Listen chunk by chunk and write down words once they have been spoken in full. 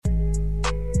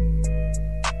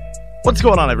What's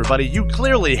going on, everybody? You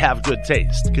clearly have good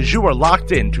taste, because you are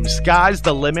locked into Sky's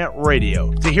the Limit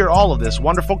Radio. To hear all of this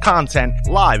wonderful content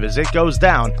live as it goes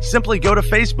down, simply go to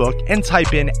Facebook and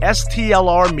type in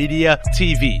STLR Media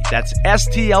TV. That's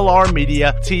STLR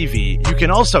Media TV. You can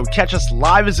also catch us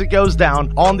live as it goes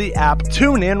down on the app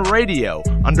TuneIn Radio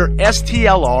under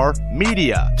STLR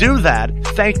Media. Do that.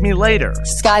 Thank me later.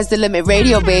 Sky's the Limit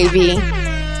Radio, baby.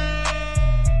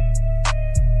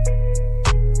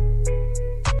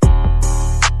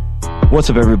 What's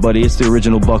up, everybody? It's the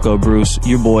original Bucko Bruce,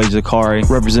 your boy Zakari,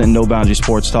 representing No Boundary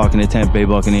Sports Talk and the Tampa Bay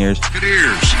Buccaneers.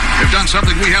 Buccaneers have done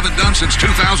something we haven't done since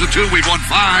 2002. We've won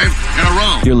 5 in a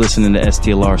row. You're listening to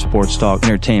STLR Sports Talk,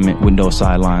 entertainment with no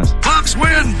sidelines. Bucs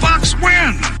win! Bucs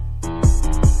win!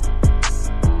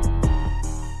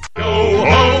 Yo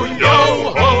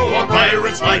ho, a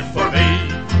pirate's life for me.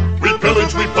 We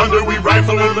pillage, we plunder, we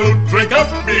rifle and loot. Drink up,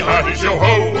 me hearties, yo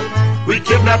ho. We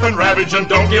kidnap and ravage and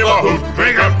don't give a hoot.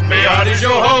 Drink up, me hearties, yo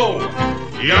ho.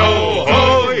 Yo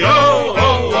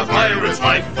ho, a pirate's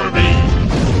life for me.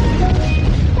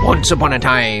 Once upon a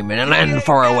time, in a land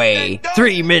far away,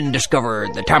 3 men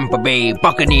discovered the Tampa Bay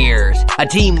Buccaneers, a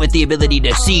team with the ability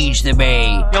to siege the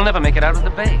bay. You'll never make it out of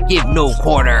the bay. Give no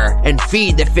quarter, and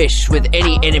feed the fish with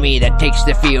any enemy that takes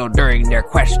the field during their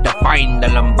quest to find the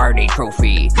Lombardi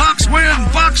Trophy. Bucs win!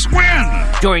 Bucs win!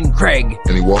 Join Craig.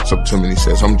 And he walks up to me and he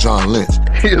says, "I'm John Lynch."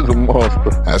 He is a monster.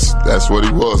 That's what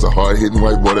he was, a hard-hitting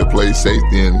white boy that played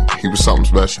safety, and he was something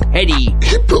special. Eddie.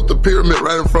 He built the pyramid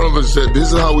right in front of us and said,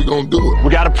 "This is how we gonna do it." We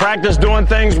got to practice doing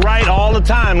things right all the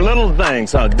time, little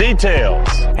things, details.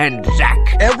 And Zach.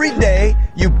 Every day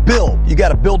you build. You got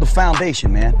to build the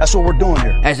foundation, man. That's what we're doing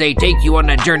here. As they take you on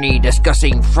a journey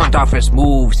discussing front office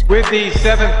moves. With the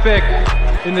 7th pick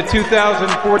in the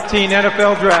 2014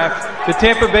 NFL Draft, the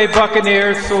Tampa Bay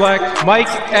Buccaneers select Mike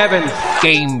Evans.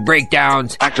 Game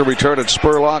breakdowns. Back to return at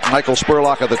Spurlock. Michael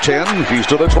Spurlock at the 10. He's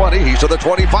to the 20. He's to the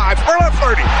 25. Or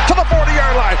 30. To the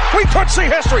 40-yard line. We could see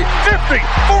history. 50,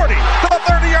 40, to the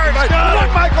 30-yard line.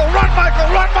 Run, Michael, run, Michael,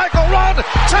 run, Michael, run.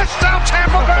 Touchdown,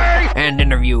 Tampa Bay. And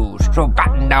interviews. So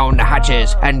batten down the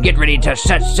hatches and get ready to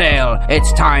set sail.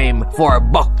 It's time for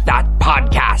Buc That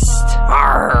Podcast.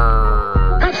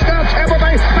 Arrgh. Touchdown, Tampa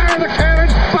Bay. Fire the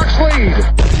cannons. Bucs lead.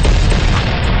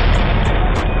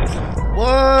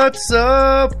 What's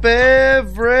up,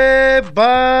 everybody?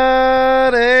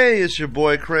 It's your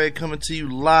boy Craig coming to you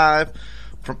live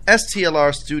from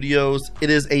STLR Studios.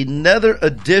 It is another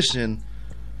edition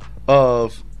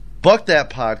of Buc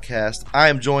That Podcast. I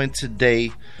am joined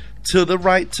today to the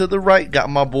right.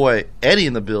 Got my boy Eddie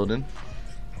in the building.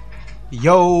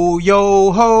 Yo,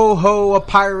 ho, a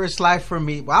pirate's life for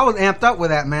me. Well, I was amped up with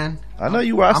that, man. I know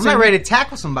you were. I'm not ready to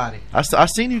tackle somebody. I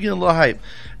seen you getting a little hype.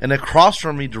 And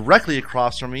directly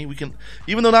across from me, we can,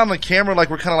 even though not on the camera, like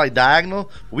we're kind of like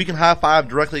diagonal, we can high five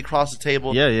directly across the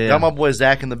table. Yeah. Got my boy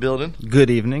Zach in the building.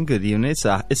 Good evening. It's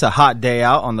a hot day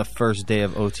out on the first day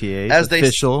of OTAs. As they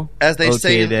OTA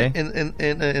say day.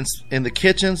 in the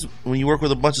kitchens, when you work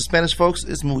with a bunch of Spanish folks,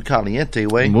 it's muy caliente,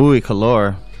 way. Muy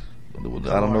calor. I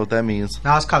don't know what that means.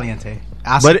 No, it's caliente.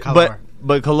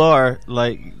 But calor,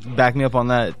 like, back me up on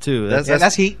that too.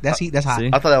 That's heat. That's heat. That's hot. I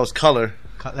thought that was color.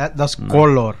 That's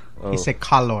color. He said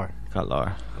color.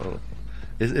 Calor. Oh.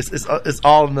 It's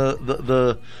all in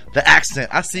the accent.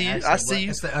 I see you.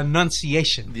 It's the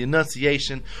enunciation. The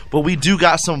enunciation. But we do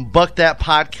got some Buc That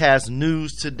Podcast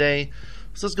news today.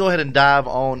 So let's go ahead and dive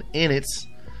on in it.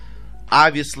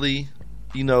 Obviously,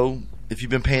 you know, if you've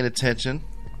been paying attention,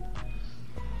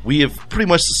 we have pretty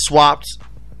much swapped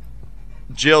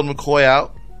Gerald McCoy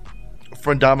out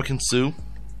for Ndamukong Suh.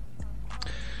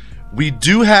 We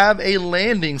do have a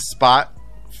landing spot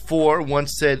for one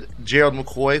said Gerald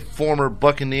McCoy, former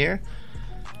Buccaneer.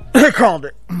 I called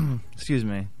it. Excuse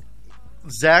me.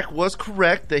 Zach was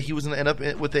correct that he was going to end up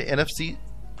with the NFC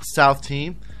South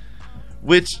team,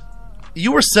 which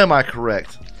you were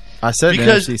semi-correct. I said the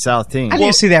NFC South team. I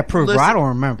didn't see that proof, bro. I don't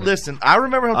remember. Listen, I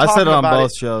remember him talking about it. I said it on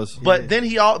both shows. But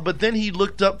then he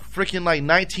looked up freaking like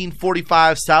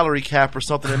 1945 salary cap or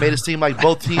something and made it seem like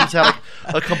both teams had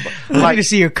like I need to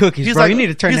see your cookies, bro. You need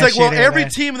to turn that shit in. He's like, well, every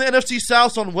team in the NFC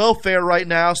South's on welfare right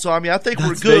now, so I mean, I think we're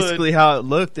good. That's basically how it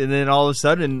looked, and then all of a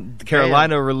sudden,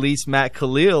 Carolina released Matt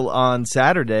Khalil on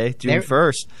Saturday, June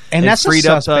 1st, and that's freed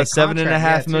up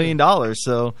 $7.5 million.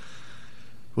 So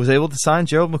was able to sign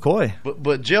Gerald McCoy.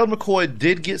 But Gerald McCoy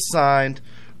did get signed.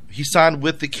 He signed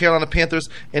with the Carolina Panthers,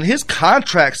 and his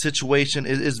contract situation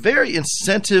is very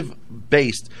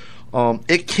incentive-based.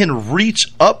 It can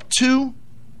reach up to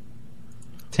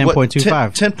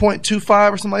 10.25.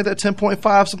 10.25 or something like that,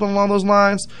 10.5, something along those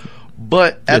lines.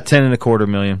 But at $10.25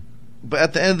 million. But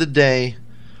at the end of the day,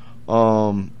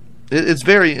 it's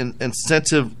very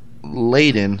incentive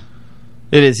laden.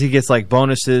 It is. He gets like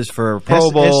bonuses for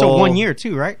Pro Bowl. It's a 1 year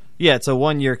too, right? Yeah, it's a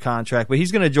 1 year contract, but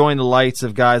he's going to join the lights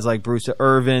of guys like Bruce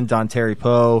Irvin, Dontari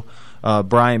Poe,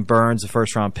 Brian Burns, a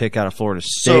first-round pick out of Florida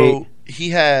State. So he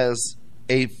has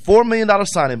a $4 million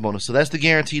signing bonus, so that's the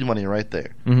guaranteed money right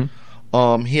there.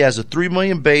 Mm-hmm. He has a $3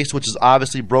 million base, which is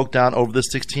obviously broke down over the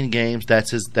 16 games.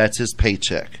 That's his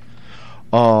paycheck.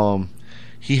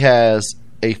 He has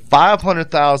a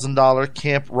 $500,000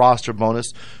 camp roster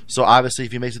bonus. So obviously,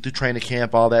 if he makes it through training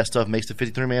camp, all that stuff makes the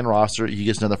 53-man roster. He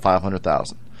gets another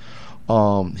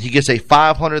 $500,000. He gets a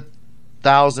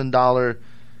 $500,000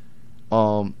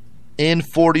 in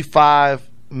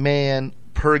 45-man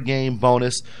per game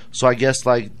bonus. So I guess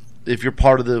like if you're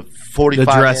part of the 45,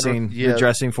 the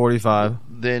dressing 45,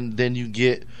 then you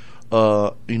get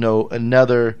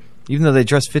another. Even though they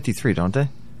dress 53, don't they?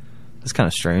 That's kind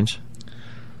of strange.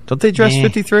 Don't they dress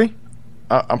 53?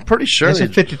 I'm pretty sure it's a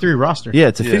 53 roster. Yeah,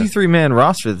 it's a 53-man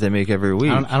roster that they make every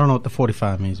week. I don't know what the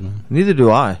 45 means, man. Neither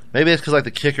do I. Maybe it's because like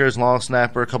the kickers, long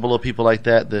snapper, a couple of people like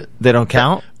that they don't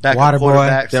count. Water boy,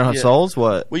 they don't have souls.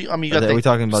 What? You got are we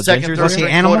talking about second,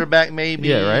 third quarterback, maybe.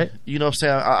 Yeah, right. You know what I'm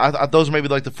saying? I those are maybe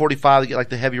like the 45 that get like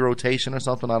the heavy rotation or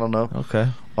something. I don't know. Okay.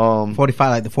 45,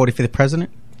 like the 45th president.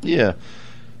 Yeah.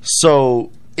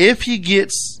 So if he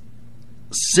gets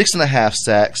 6.5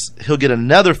 sacks, he'll get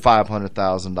another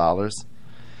 $500,000.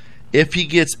 If he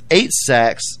gets 8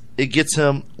 sacks, it gets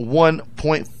him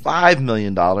 $1.5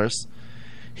 million.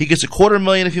 He gets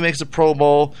 $250,000 if he makes a Pro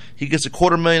Bowl. He gets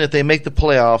 $250,000 if they make the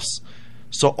playoffs.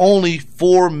 So only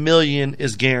 $4 million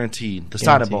is guaranteed. The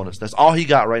signing bonus. That's all he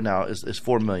got right now is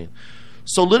 $4 million.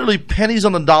 So literally pennies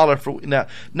on the dollar for now.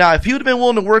 Now, if he would have been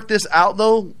willing to work this out,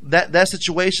 though, that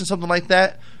situation, something like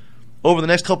that, over the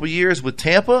next couple of years with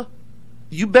Tampa,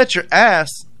 you bet your ass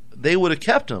they would have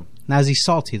kept him. Now is he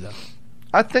salty though?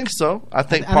 I think so. I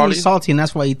think he's salty, and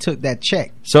that's why he took that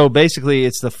check. So basically,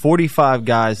 it's the 45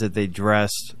 guys that they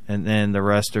dressed, and then the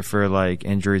rest are for like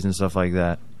injuries and stuff like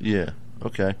that. Yeah.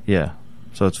 Okay. Yeah.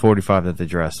 So it's 45 that they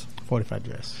dress. 45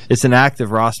 dress. It's an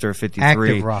active roster of 53.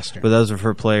 Active roster. But those are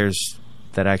for players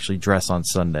that actually dress on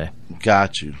Sunday.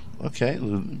 Got you. Okay.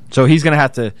 So he's gonna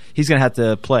have to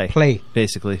play.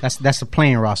 Basically. That's the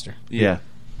playing roster. Yeah.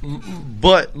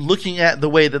 But looking at the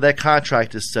way that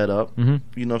contract is set up, you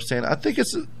know what I'm saying? I think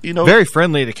it's, very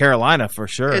friendly to Carolina for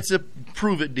sure. It's a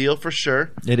prove-it deal for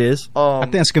sure. It is. I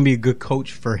think it's going to be a good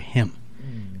coach for him.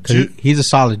 Because he's a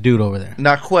solid dude over there.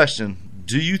 Now, question.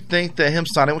 Do you think that him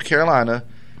signing with Carolina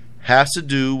has to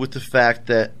do with the fact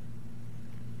that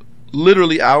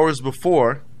literally hours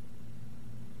before,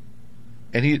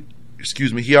 and he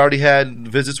already had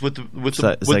visits with the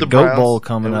Goat Browns. Bowl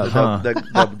coming up, huh?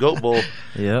 That Goat Bowl.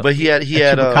 Yeah. But he had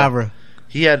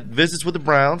visits with the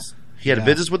Browns. He had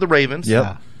visits with the Ravens.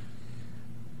 Yep.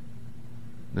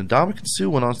 Then Ndamukong Suh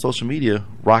went on social media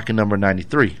rocking number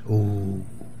 93. Ooh.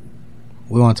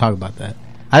 We want to talk about that.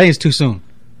 I think it's too soon.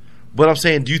 But I'm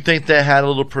saying, do you think that had a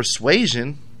little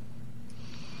persuasion,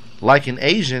 like an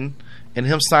Asian, in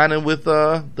him signing with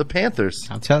the Panthers?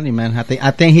 I'm telling you, man.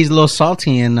 I think he's a little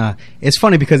salty, and it's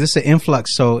funny because it's an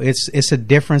influx, so it's a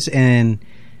difference in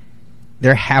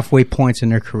their halfway points in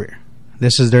their career.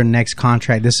 This is their next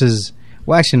contract. This is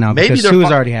because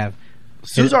Suh's already had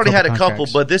a couple,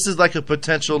 but this is like a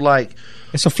potential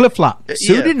it's a flip flop.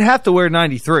 Suh didn't have to wear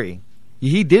 93.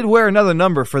 He did wear another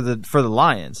number for the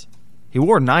Lions. He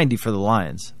wore 90 for the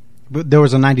Lions. But there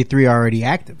was a 93 already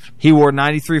active. He wore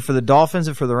 93 for the Dolphins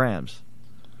and for the Rams.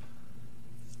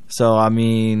 So, I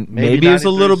mean, maybe it was a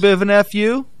little bit of an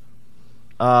FU.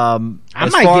 I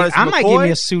might give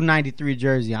you a Suh 93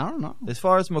 jersey. I don't know. As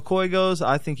far as McCoy goes,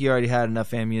 I think he already had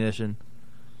enough ammunition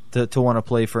to want to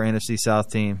play for an NFC South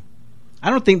team. I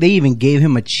don't think they even gave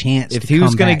him a chance. If he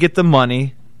was going to get the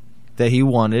money that he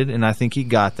wanted, and I think he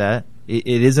got that, it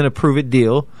isn't a prove-it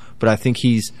deal, but I think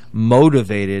he's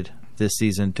motivated this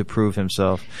season to prove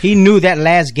himself. He knew that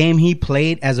last game he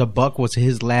played as a Buck was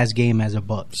his last game as a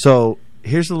Buck. So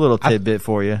here's a little tidbit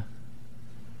for you.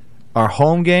 Our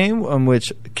home game in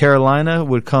which Carolina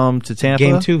would come to Tampa.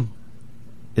 Game 2.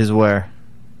 Is where?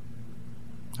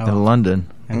 In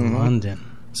London. In London.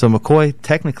 So McCoy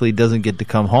technically doesn't get to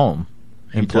come home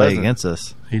and play against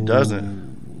us. He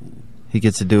doesn't. He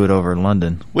gets to do it over in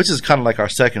London. Which is kind of like our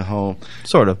second home.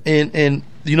 Sort of. And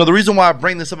the reason why I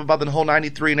bring this up about the whole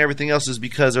 93 and everything else is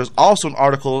because there's also an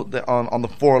article that on the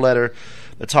 4-letter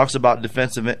that talks about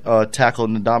defensive tackle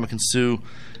Ndamukong Suh,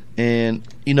 and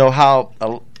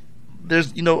how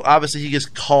there's obviously he gets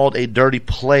called a dirty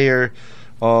player.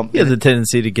 He has a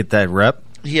tendency to get that rep.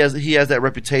 he has that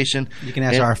reputation. You can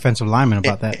ask our offensive lineman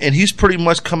about that. And he's pretty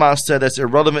much come out and said that's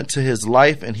irrelevant to his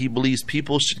life, and he believes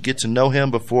people should get to know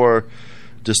him before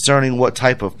discerning what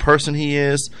type of person he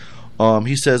is.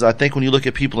 He says, I think when you look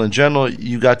at people in general,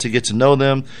 you got to get to know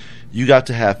them. You got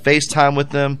to have FaceTime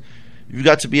with them. You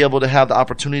got to be able to have the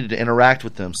opportunity to interact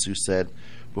with them, Sue said.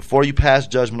 Before you pass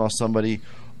judgment on somebody,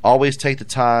 always take the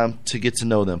time to get to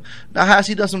know them. Now, has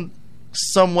he done some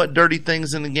somewhat dirty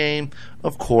things in the game?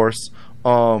 Of course.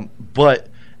 But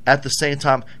at the same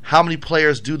time, how many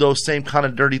players do those same kind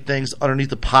of dirty things underneath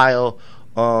the pile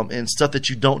and stuff that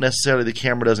you don't necessarily, the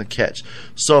camera doesn't catch?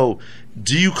 So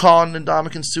do you call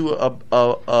Ndamukong Suh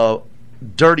a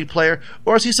dirty player,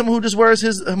 or is he someone who just wears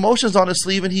his emotions on his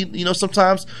sleeve? And he,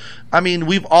 sometimes,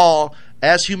 we've all,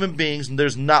 as human beings, and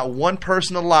there's not one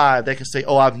person alive that can say,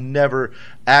 oh, I've never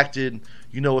acted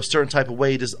a certain type of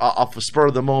way just off a spur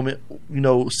of the moment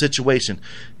situation.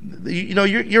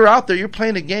 You're out there, you're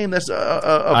playing a game that's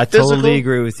I physical. Totally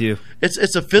agree with you.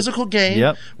 It's a physical game.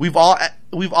 Yep. We've all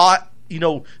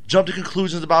jumped to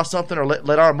conclusions about something, or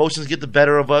let our emotions get the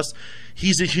better of us.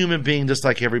 He's a human being just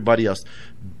like everybody else.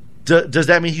 Does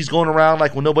that mean he's going around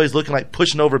like when nobody's looking, like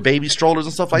pushing over baby strollers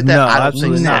and stuff like that? No, I don't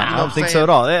absolutely think so. not. I don't think so at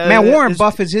all. Man, Warren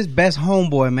Buffett's his best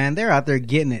homeboy, man. They're out there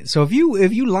getting it. So if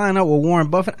you line up with Warren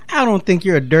Buffett, I don't think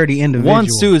you're a dirty individual. Warren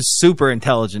Suh is super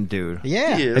intelligent dude.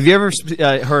 Yeah. Have you ever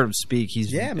heard him speak?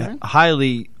 He's man. a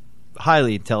highly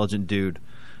intelligent dude.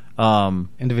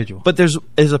 Individual. But there's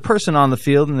a person on the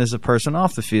field and there's a person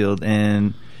off the field.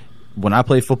 And when I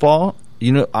play football,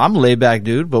 I'm a laid back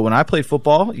dude, but when I played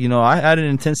football, I had an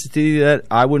intensity that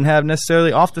I wouldn't have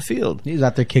necessarily off the field. He's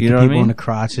out there kicking people in the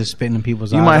crotch, just spitting in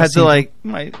people's eyes. You might have to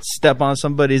might step on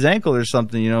somebody's ankle or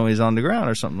something. He's on the ground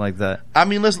or something like that.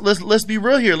 Let's be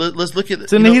real here. Let's look at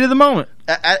it's in the heat of the moment.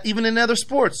 Even in other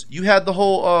sports, you had the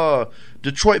whole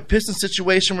Detroit Pistons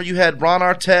situation where you had Ron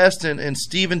Artest and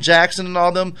Steven Jackson and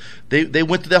all them. They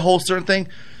went through that whole certain thing.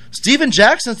 Steven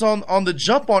Jackson's on the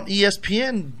jump on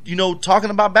ESPN, talking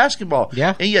about basketball.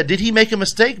 Yeah. And did he make a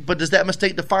mistake? But does that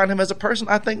mistake define him as a person?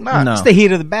 I think not. No. It's the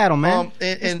heat of the battle, man.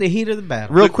 It's the heat of the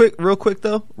battle. Real quick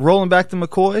though, rolling back to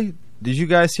McCoy, did you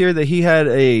guys hear that he had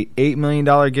a $8 million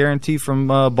guarantee from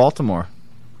Baltimore?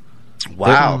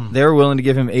 Wow. They were willing to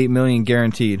give him $8 million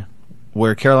guaranteed,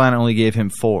 where Carolina only gave him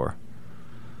 $4 million.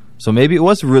 So maybe it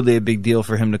was really a big deal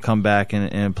for him to come back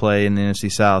and play in the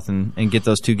NFC South and get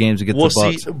those 2 games against the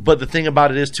Bucs. See, but the thing about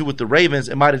it is, too, with the Ravens,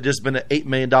 it might have just been an $8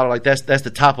 million. Like, that's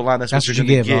the top of the line. That's what you're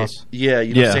going to get. Boss. Yeah,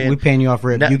 you know what I'm saying? We paying you off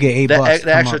rip. You get $8.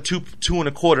 The extra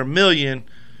 $2.25 million,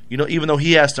 even though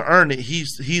he has to earn it,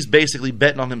 he's basically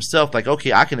betting on himself. Like,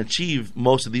 okay, I can achieve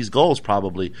most of these goals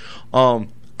probably.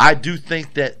 I do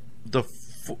think that the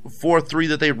 4-3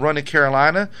 that they run in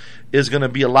Carolina is going to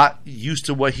be a lot used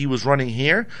to what he was running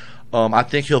here. I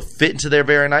think he'll fit into there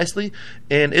very nicely,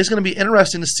 and it's going to be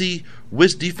interesting to see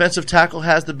which defensive tackle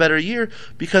has the better year,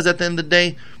 because at the end of the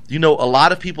day, a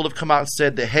lot of people have come out and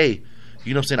said that, hey,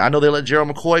 I know they let Gerald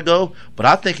McCoy go, but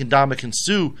I think Ndamukong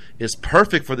Suh is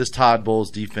perfect for this Todd Bowles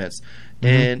defense.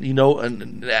 Mm-hmm.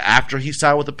 And after he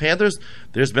signed with the Panthers,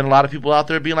 there's been a lot of people out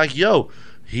there being like, yo,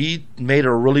 he made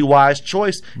a really wise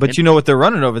choice. But you know what they're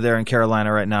running over there in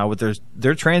Carolina right now with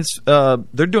they're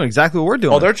doing exactly what we're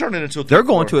doing. Oh, they're turning into a 3-4. They're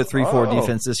going to a 3-4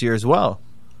 defense this year as well.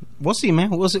 We'll see, man.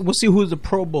 We'll see who's the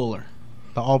Pro Bowler,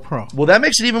 the All Pro. Well, that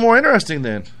makes it even more interesting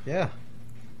then. Yeah.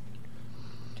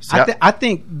 I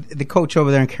think the coach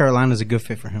over there in Carolina is a good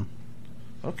fit for him.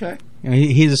 Okay.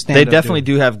 He's a stand-up They definitely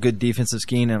dude. do have good defensive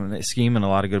scheme and a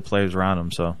lot of good players around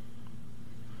them. So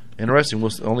interesting.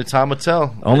 Only time will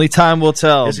tell. Only time will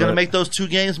tell. It's going to make those 2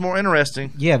 games more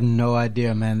interesting. You have no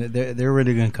idea, man. They're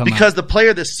really going to come because out. The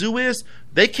player that Suh is,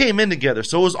 they came in together.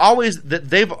 So it was always that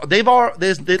they've all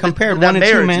compared that 1 and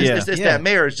marriage. 2, man. It's that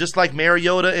marriage, just like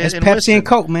Mariota and it's Pepsi Winston. and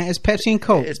Coke, man. It's Pepsi and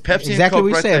Coke. It's Pepsi exactly and Coke. What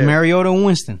you right said, there. Mariota and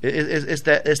Winston. It's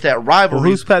that rivalry. Well,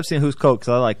 who's Pepsi and who's Coke? Because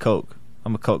I like Coke.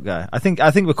 I'm a Coke guy. I think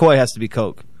McCoy has to be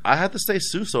Coke. I have to say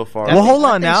Suh so far. Well, hold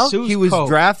on now. Suh's He was Coke.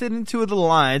 drafted into the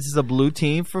Lions as a blue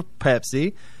team for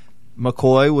Pepsi.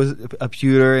 McCoy was a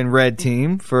pewter and red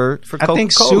team for Coca-Cola. I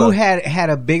think Suh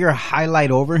had a bigger highlight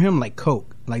over him, like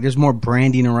Coke. Like there's more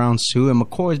branding around Suh, and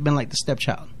McCoy's been like the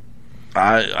stepchild.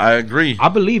 I agree. I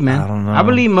believe, man. I don't know. I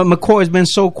believe McCoy's been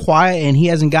so quiet, and he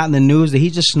hasn't gotten the news that he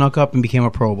just snuck up and became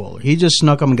a Pro Bowler. He just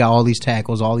snuck up and got all these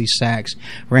tackles, all these sacks,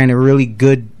 ran a really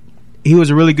good. He was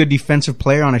a really good defensive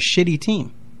player on a shitty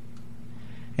team.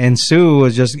 And Suh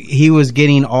was he was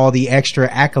getting all the extra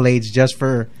accolades just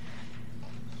for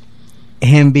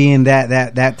him being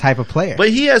that type of player. But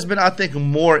he has been, I think,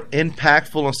 more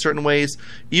impactful in certain ways.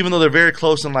 Even though they're very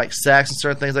close in like sacks and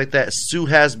certain things like that, Suh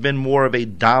has been more of a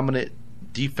dominant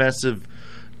defensive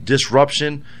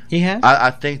disruption. He has.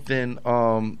 I think than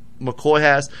McCoy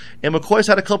has. And McCoy's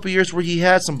had a couple of years where he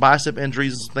had some bicep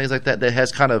injuries and some things like that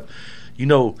has kind of,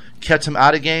 kept him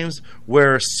out of games,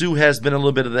 where Sue has been a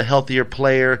little bit of the healthier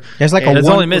player. It's like has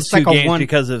only missed 2 games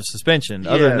because of suspension.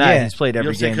 Other than that, he's played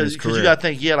every game in his career. Because you got to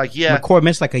think, McCoy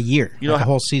missed like a year, the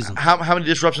whole season. How many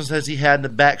disruptions has he had in the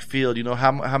backfield?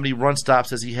 How many run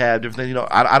stops has he had? Different things.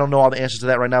 I don't know all the answers to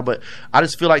that right now, but I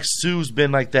just feel like Sue's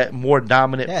been like that more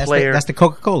dominant player. That's the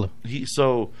Coca-Cola.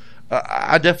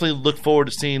 I definitely look forward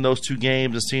to seeing those 2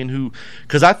 games and seeing who,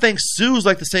 because I think Sue's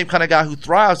like the same kind of guy who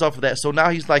thrives off of that. So now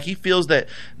he feels that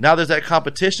now there's that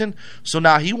competition. So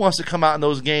now he wants to come out in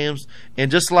those games, and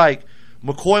just like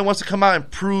McCoy wants to come out and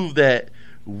prove that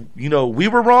we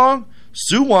were wrong,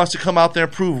 Sue wants to come out there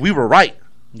and prove we were right.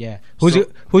 Yeah. Who's going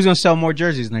to sell more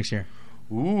jerseys next year?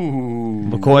 Ooh,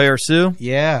 McCoy or Sue?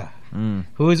 Yeah.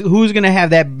 Who's going to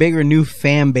have that bigger new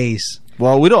fan base?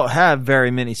 Well, we don't have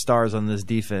very many stars on this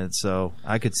defense, so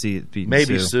I could see it being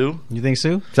maybe Sue. You think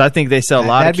Sue? So I think they sell a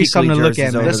lot of Keekly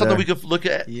jerseys. That's something we could look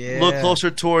at. Yeah. Look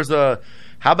closer towards. How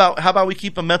about we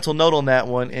keep a mental note on that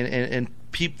one and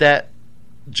peep that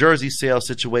jersey sale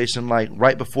situation like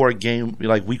right before a game,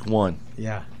 like week 1.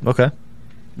 Yeah. Okay.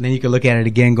 And then you can look at it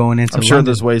again going into. I'm sure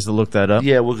there's ways to look that up.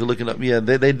 Yeah, we'll look it up. Yeah,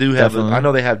 they do have. I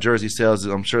know they have jersey sales.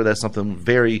 I'm sure that's something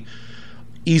very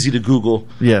easy to Google.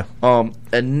 Yeah.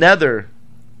 Another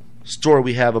story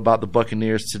we have about the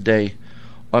Buccaneers today.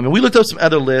 We looked up some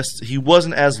other lists. He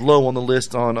wasn't as low on the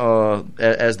list on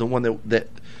as the one that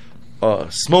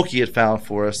Smokey had found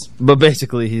for us. But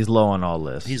basically, he's low on all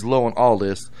lists. He's low on all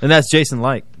lists. And that's Jason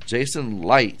Light. Jason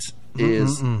Light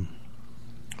is,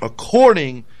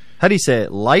 according... How do you say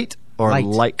it? Light or light.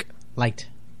 like? Light.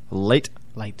 Light?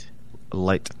 Light.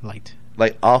 Light. Light.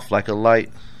 Like off like a light.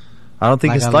 I don't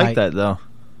think it's like that, though.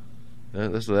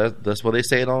 That's what they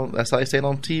say it on. That's how they say it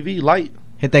on TV. Light.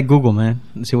 Hit that Google, man,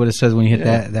 and see what it says when you hit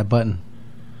that button.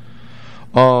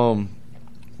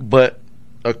 But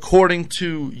according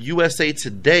to USA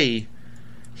Today,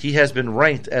 he has been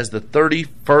ranked as the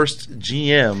 31st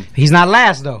GM. He's not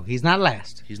last though. He's not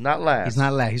last. He's not last. He's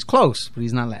not last. He's close, but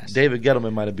he's not last. David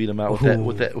Gettleman might have beat him out with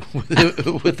that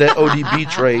ODB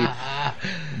trade.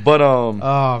 But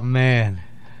oh man,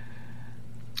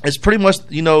 it's pretty much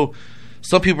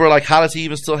some people are like, how does he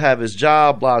even still have his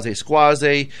job? Blase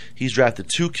squaze. He's drafted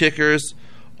 2 kickers.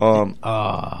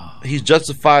 He's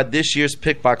justified this year's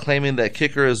pick by claiming that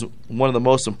kicker is one of the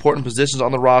most important positions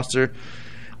on the roster.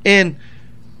 And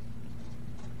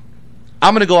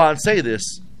I'm going to go out and say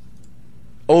this.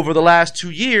 Over the last 2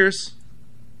 years,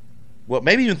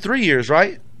 maybe even 3 years,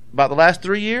 right? About the last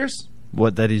 3 years?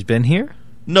 What, that he's been here?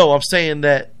 No, I'm saying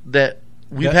that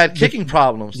we've had kicking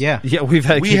problems. Yeah, we've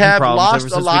had kicking problems.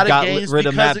 Lost a lot of games. Rid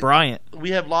of Matt Bryant.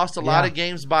 We have lost a lot of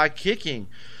games by kicking.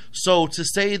 So to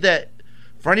say that,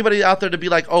 for anybody out there to be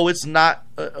like, oh, it's not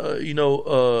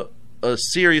a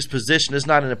serious position, it's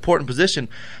not an important position.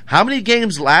 How many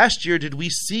games last year did we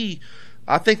see?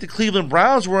 I think the Cleveland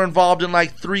Browns were involved in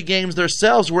like 3 games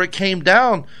themselves where it came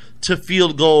down to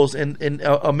field goals and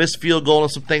a missed field goal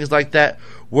and some things like that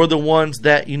were the ones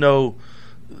that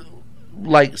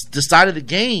like decided the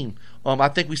game. I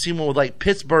think we see one with like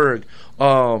Pittsburgh.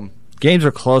 Games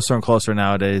are closer and closer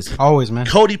nowadays. Always, man.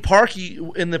 Cody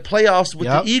Parkey in the playoffs with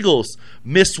the Eagles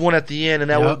missed one at the end,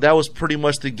 and that was pretty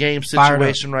much the game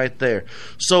situation right there.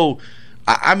 So,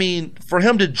 I mean, for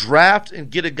him to draft and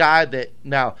get a guy that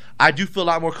now I do feel a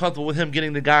lot more comfortable with him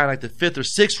getting the guy in like the 5th or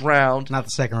 6th round, not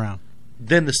the 2nd round,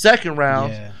 than the 2nd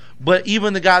round. Yeah. But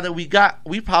even the guy that we got,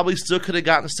 we probably still could have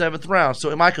gotten the 7th round.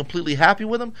 So am I completely happy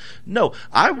with him? No,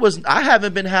 I wasn't. I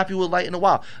haven't been happy with Light in a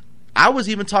while. I was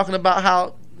even talking about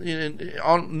how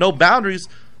on No Boundaries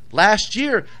last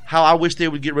year, how I wish they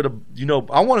would get rid of.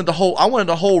 I wanted the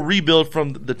whole rebuild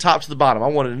from the top to the bottom. I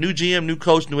wanted a new GM, new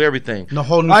coach, new everything. The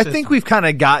whole new I system. think we've kind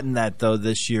of gotten that though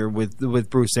this year with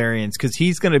Bruce Arians, because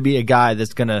he's going to be a guy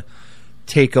that's going to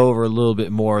take over a little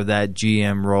bit more of that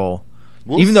GM role.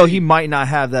 Even though he might not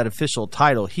have that official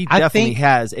title, he definitely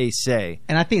has a say.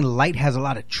 And I think Light has a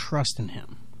lot of trust in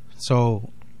him.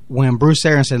 So when Bruce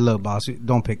Arians said, "Look, boss,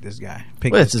 don't pick this guy.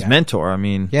 It's his mentor." I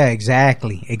mean, yeah,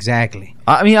 exactly.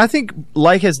 I mean, I think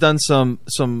Light has done some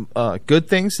good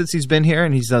things since he's been here,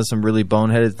 and he's done some really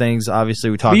boneheaded things.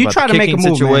 Obviously, we talked about the kicking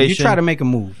situation. Man. You try to make a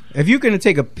move. If you're going to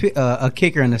take a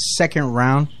kicker in the 2nd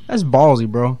round, that's ballsy,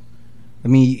 bro. I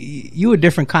mean, you a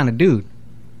different kind of dude.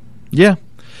 Yeah.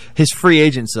 His free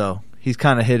agents, though, he's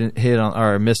kind of hit on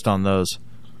or missed on those.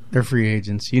 They're free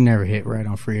agents. You never hit right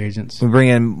on free agents. We bring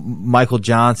in Michael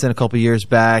Johnson a couple years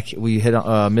back. We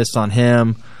missed on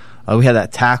him. We had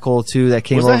that tackle too that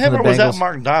came over from the Bengals. Was that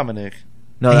Mark Dominic?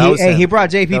 No, that was him. He brought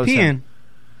JPP in.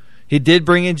 He did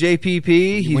bring in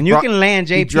JPP. When you can land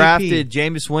JPP. He drafted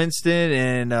Jameis Winston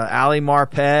and Ali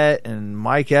Marpet and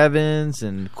Mike Evans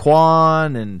and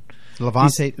Quan and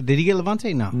Levante. Did he get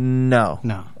Levante? No.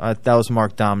 No. That was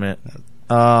Mark Dominic.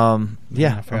 I'm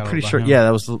pretty sure. Yeah,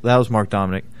 that was Mark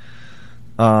Dominic.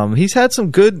 He's had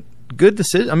some good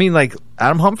decisions. I mean, like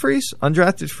Adam Humphries,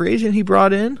 undrafted free agent, he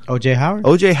brought in. O.J.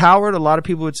 Howard. A lot of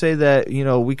people would say that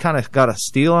we kind of got a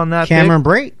steal on that. Cameron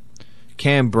Brate.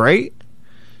 Cam Brate.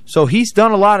 So he's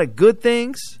done a lot of good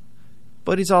things,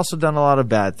 but he's also done a lot of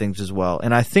bad things as well.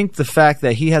 And I think the fact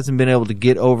that he hasn't been able to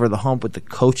get over the hump with the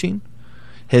coaching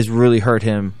has really hurt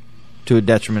him to a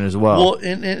detriment as well. Well,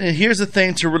 and here's the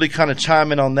thing to really kind of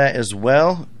chime in on that as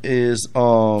well is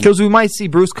because we might see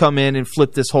Bruce come in and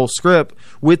flip this whole script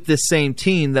with this same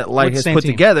team that has put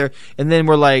together, and then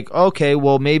we're like, okay,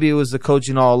 well maybe it was the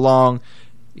coaching all along.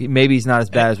 Maybe he's not as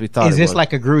bad as we thought. Is this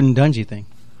like a Gruden Dungy thing?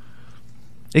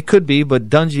 It could be, but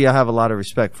Dungy I have a lot of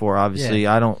respect for. Obviously,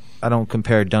 I don't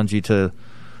compare Dungy to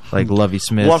like Lovie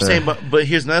Smith. Well, I'm saying, but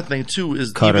here's another thing too: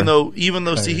 is Cutter. even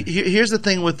though, see, here's the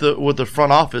thing with the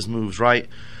front office moves, right?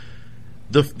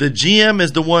 The GM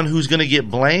is the one who's going to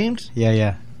get blamed.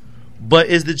 Yeah. But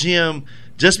is the GM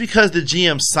just because the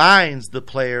GM signs the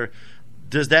player?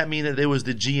 Does that mean that it was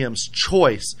the GM's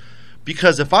choice?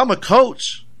 Because if I'm a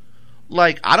coach,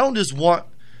 like I don't just want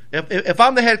if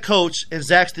I'm the head coach and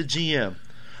Zach's the GM.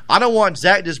 I don't want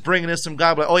Zach just bringing in some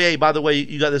guy like, oh yeah, by the way,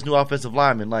 you got this new offensive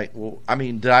lineman. Like, well, I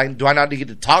mean, do I not get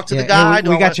to talk to the guy?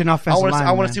 We got you an offensive lineman.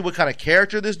 I want to see what kind of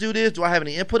character this dude is. Do I have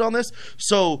any input on this?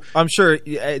 So I'm sure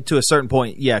to a certain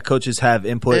point, yeah, coaches have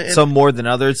input, some more than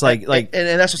others. Like, and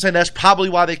that's what I'm saying. That's probably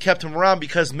why they kept him around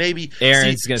because maybe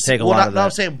Aaron's going to take a lot of that. No,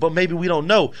 I'm saying, but maybe we don't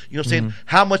know. You know what I'm saying?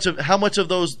 How much of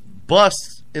those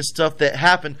busts and stuff that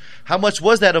happened, how much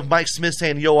was that of Mike Smith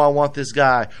saying, yo, I want this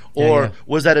guy? Or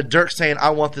was that a Dirk saying,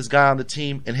 I want this guy on the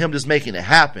team, and him just making it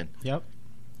happen? Yep.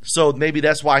 So maybe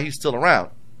that's why he's still around.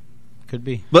 Could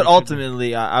be. But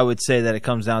ultimately, I would say that it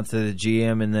comes down to the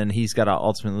GM, and then he's got to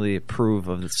ultimately approve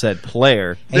of the said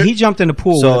player. And he jumped in the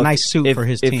pool with a nice suit for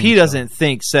his team. If he doesn't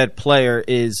think said player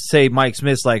is, say, Mike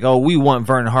Smith's like, oh, we want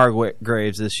Vernon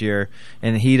Hargraves this year,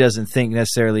 and he doesn't think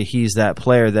necessarily he's that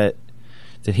player that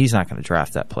he's not going to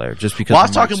draft that player just because. Well, I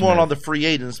was talking more on the free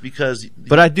agents because.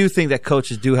 But I do think that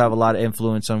coaches do have a lot of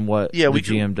influence on what the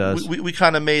GM does. We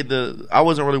kind of made I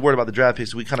wasn't really worried about the draft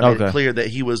picks. So we kind of made it clear that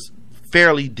he was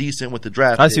fairly decent with the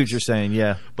draft picks. I see what you're saying,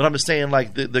 yeah. But I'm just saying,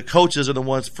 like, the coaches are the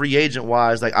ones free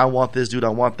agent-wise, like, I want this dude, I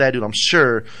want that dude, I'm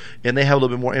sure, and they have a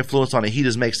little bit more influence on it. He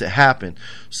just makes it happen.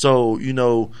 So,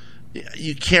 you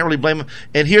can't really blame him.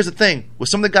 And here's the thing. With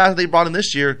some of the guys that they brought in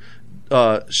this year,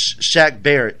 Shaq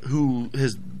Barrett, who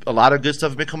has a lot of good stuff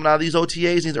has been coming out of these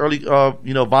OTAs, these early,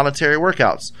 voluntary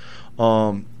workouts.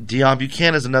 Deion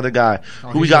Buchanan is another guy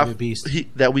who we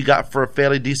got for a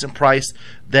fairly decent price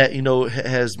that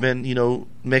has been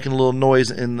making a little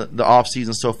noise in the off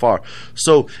season so far.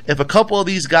 So if a couple of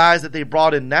these guys that they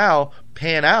brought in now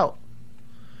pan out,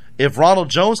 if Ronald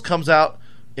Jones comes out,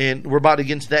 and we're about to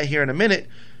get into that here in a minute,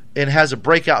 and has a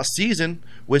breakout season,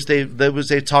 which they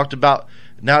talked about.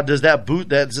 Now, does that boost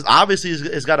that? Obviously,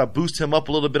 it's got to boost him up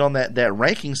a little bit on that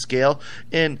ranking scale.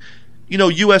 And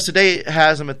US Today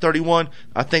has him at 31.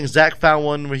 I think Zach found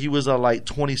one where he was like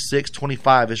 26,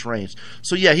 25-ish range.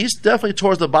 So yeah, he's definitely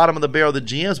towards the bottom of the barrel of the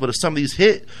GMs. But if some of these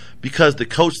hit because the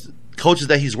coaches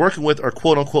that he's working with are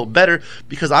quote unquote better,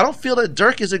 because I don't feel that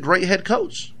Dirk is a great head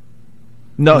coach.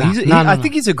 No, I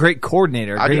think he's a great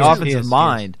coordinator, a great offensive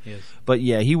mind. He is. But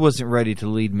yeah, he wasn't ready to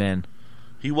lead men.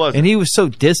 He wasn't. And he was so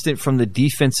distant from the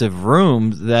defensive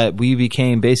room that we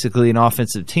became basically an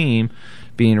offensive team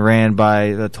being ran by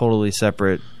a totally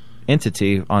separate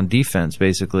entity on defense,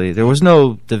 basically. There was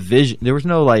no division. There was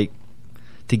no,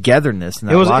 togetherness in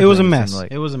that It was a mess.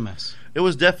 It was a mess. It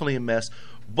was definitely a mess.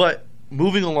 But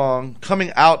moving along,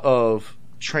 coming out of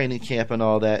training camp and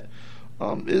all that,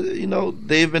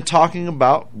 they've been talking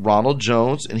about Ronald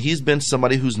Jones, and he's been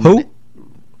somebody who's... Who?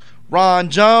 Ron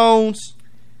Jones.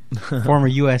 Former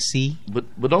USC.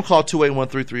 But don't call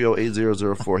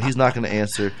 281-330-8004. He's not going to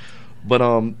answer. But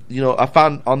I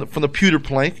found from the Pewter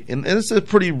Plank, and it's a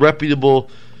pretty reputable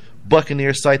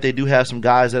Buccaneer site. They do have some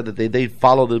guys there that they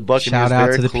follow the Buccaneers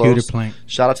very close. Shout out to the Pewter Plank.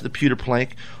 Shout out to the Pewter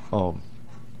Plank.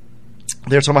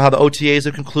 They're talking about how the OTAs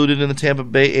have concluded in the Tampa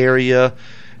Bay area,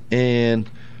 and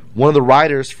one of the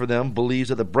writers for them believes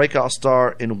that the breakout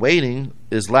star in waiting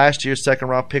is last year's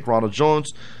second-round pick Ronald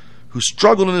Jones, who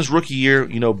struggled in his rookie year,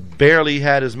 barely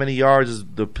had as many yards as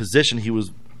the position he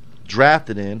was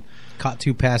drafted in. Caught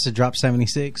 2 passes, dropped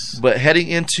 76. But heading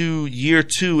into year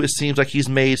 2, it seems like he's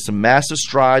made some massive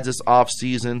strides this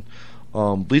offseason.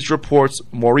 Bleacher Report's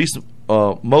Maurice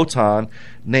Moton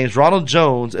names Ronald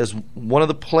Jones as one of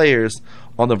the players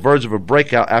on the verge of a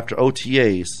breakout after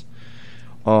OTAs.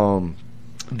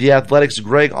 The Athletic's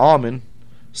Greg Allman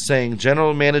saying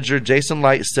General Manager Jason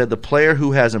Light said the player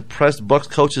who has impressed Bucs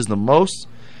coaches the most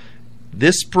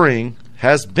this spring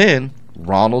has been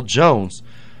Ronald Jones.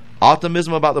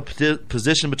 Optimism about the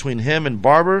position between him and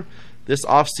Barber this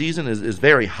offseason is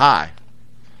very high.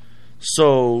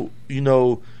 So,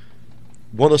 one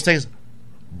of those things,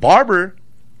 Barber,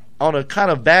 on a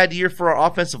kind of bad year for our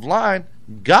offensive line,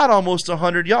 got almost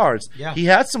 100 yards. Yeah. He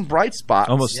had some bright spots.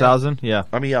 Almost 1,000, yeah.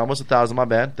 I mean, almost 1,000, my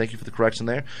bad. Thank you for the correction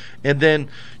there. And then,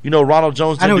 Ronald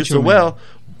Jones didn't do so well.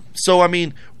 So, I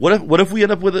mean, what if we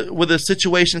end up with a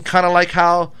situation kind of like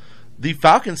how the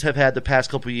Falcons have had the past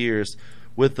couple of years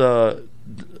with it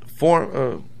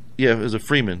was a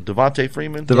Freeman, Devontae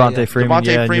Freeman. Devontae Freeman,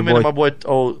 Devontae Freeman and my boy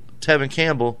Tevin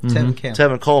Campbell.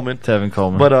 Tevin Coleman.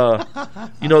 But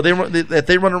if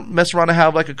they mess around and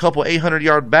have like a couple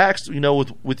 800-yard backs,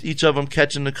 with each of them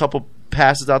catching a couple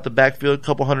passes out the backfield, a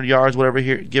couple 100 yards, whatever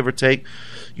here, give or take,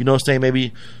 saying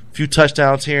maybe a few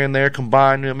touchdowns here and there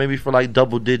combined, maybe for like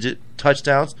double-digit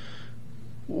touchdowns.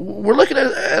 We're looking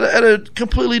at a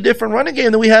completely different running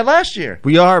game than we had last year.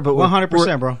 We are, but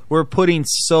 100%, bro. We're putting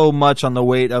so much on the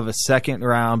weight of a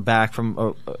second-round back from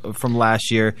last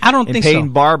year. I don't think Peyton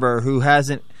so. Barber, who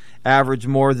hasn't averaged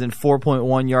more than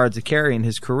 4.1 yards a carry in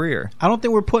his career. I don't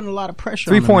think we're putting a lot of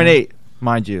pressure on him. 3.8,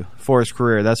 mind you, for his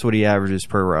career. That's what he averages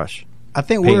per rush. I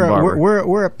think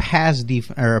we're a pass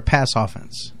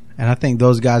offense. And I think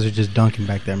those guys are just dunking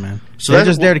back there, man. So they're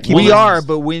just there to keep. We are,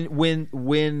 but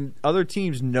when other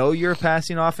teams know you're a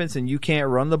passing offense and you can't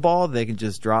run the ball, they can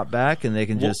just drop back and they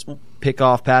can just pick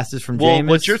off passes from Jameis.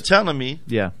 What you're telling me,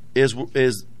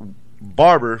 is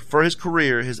Barber for his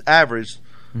career, his average,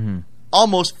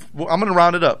 almost. I'm going to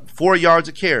round it up, 4 yards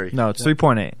a carry. No, it's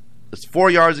 3.8. It's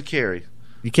 4 yards a carry.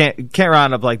 You can't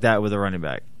round up like that with a running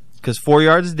back. Because 4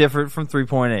 yards is different from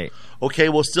 3.8. Okay,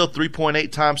 well, still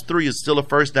 3.8 times 3 is still a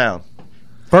first down.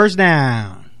 First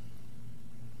down.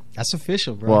 That's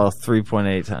official, bro. Well,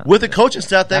 3.8 times. With the coaching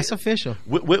staff, that's official.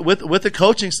 With the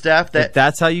coaching staff, if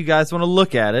that's how you guys want to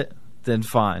look at it, then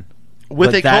fine.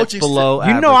 With a coaching below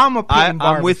staff, I'm a Peyton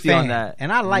Barber I'm with fan, you on that,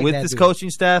 and I like with that this dude. coaching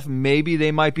staff. Maybe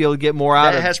they might be able to get more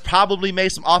out of it. Has probably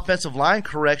made some offensive line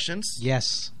corrections.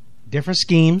 Yes, different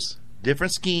schemes.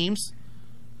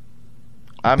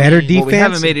 Better defense. Well, we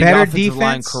haven't made any offensive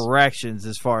line corrections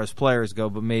as far as players go,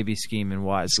 but maybe scheming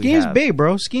wise. Scheme's big,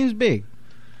 bro. Scheme's big.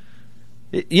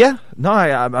 Yeah, no,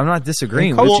 I'm not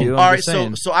disagreeing with you. All right,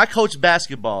 so I coach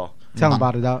basketball. Tell him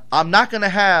about it, Doc. I'm not going to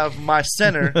have my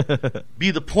center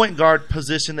be the point guard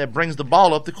position that brings the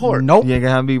ball up the court. Nope. You ain't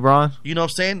gonna have me, Braun. You know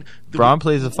what I'm saying? Braun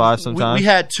plays a 5 sometimes. We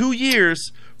had 2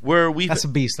 years where we. That's a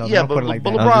beast, though. Yeah, but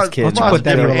LeBron's put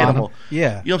that animal.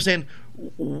 Yeah. You know what I'm saying?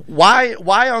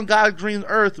 Why on God's green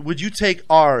earth would you take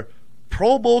our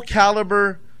Pro Bowl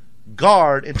caliber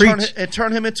guard and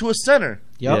turn him into a center?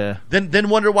 Yep. Yeah. Then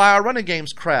wonder why our running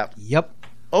game's crap. Yep.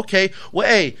 Okay. Well,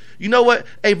 hey, you know what?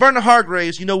 Hey, Vernon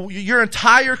Hargraves, your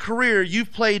entire career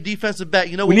you've played defensive back.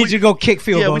 We need you to go kick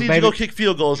field goals. Yeah, we need you to go kick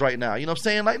field goals right now. You know what I'm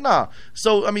saying? Like, nah.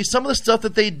 So, I mean, some of the stuff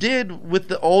that they did with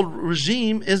the old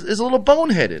regime is a little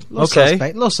boneheaded. Little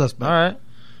suspect. All right.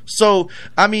 So,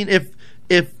 I mean, if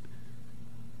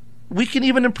we can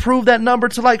even improve that number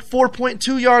to like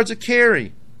 4.2 yards a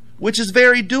carry, which is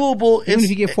very doable. Even if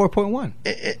you get 4.1.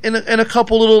 In a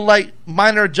couple little like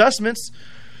minor adjustments,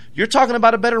 you're talking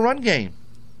about a better run game.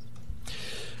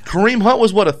 Kareem Hunt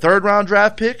was a 3rd-round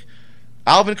draft pick?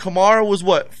 Alvin Kamara was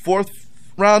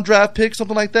 4th-round draft pick,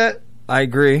 something like that? I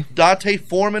agree. Dante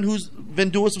Foreman, who's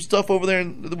been doing some stuff over there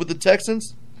with the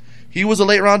Texans, he was a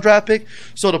late-round draft pick.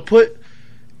 So to put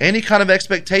any kind of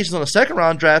expectations on a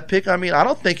 2nd-round draft pick, I mean, I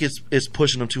don't think it's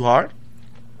pushing them too hard.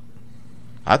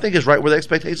 I think it's right where the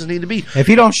expectations need to be. If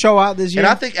he don't show out this year,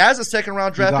 and I think as a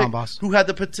 2nd-round draft pick, who had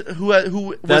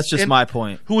who that's just my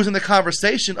point. Who was in the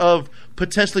conversation of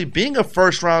potentially being a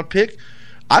 1st-round pick?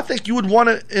 I think you would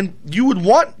want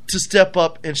to step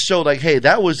up and show like, hey,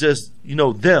 that was just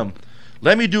them.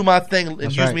 Let me do my thing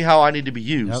and use me how I need to be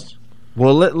used. Yep.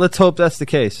 Well, let's hope that's the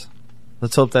case.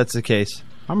 Let's hope that's the case.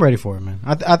 I'm ready for it, man.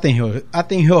 I think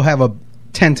he'll have a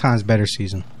 10 times better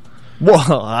season.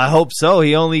 Well, I hope so.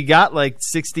 He only got like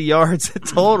 60 yards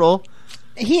total.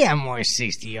 He had more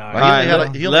 60 yards.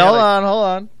 Hold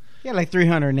on. He had like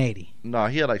 380. No,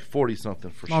 he had like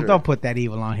 40-something for sure. Don't put that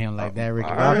evil on him like that, Ricky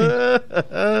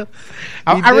Bobby.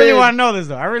 I really want to know this,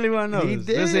 though. I really want to know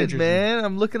this. He did, man.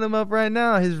 I'm looking him up right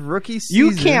now. His rookie season.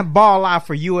 You can't ball out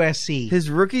for USC. His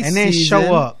rookie season. And then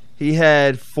show up. He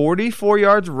had 44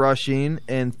 yards rushing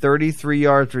and 33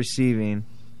 yards receiving.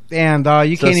 Damn, dog,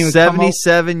 you can't even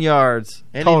 77 yards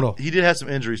and total. He did have some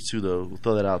injuries too, though. We'll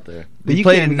throw that out there. But he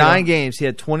played in 9 games. He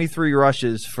had 23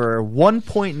 rushes for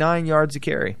 1.9 yards a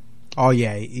carry. Oh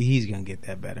yeah, he's gonna get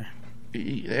that better.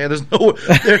 Yeah,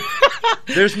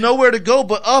 there's nowhere to go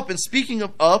but up. And speaking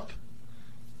of up,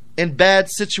 in bad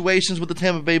situations with the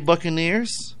Tampa Bay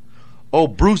Buccaneers,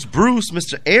 Bruce,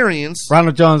 Mr. Arians.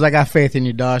 Ronald Jones, I got faith in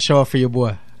you, dog. Show up for your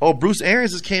boy. Bruce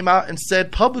Arians just came out and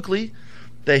said publicly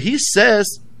that he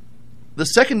says the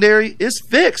secondary is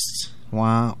fixed.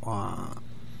 Wow.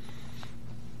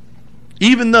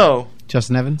 Even though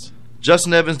Justin Evans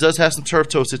does have some turf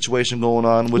toe situation going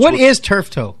on. What is turf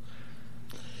toe?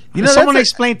 Someone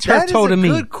explain turf toe to me.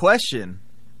 Good question.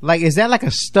 Like, is that like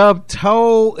a stub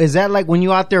toe? Is that like when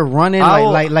you out there running,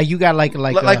 like you got like a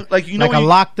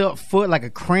locked up foot, like a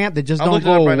cramp that just don't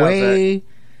go away?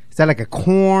 Is that like a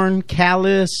corn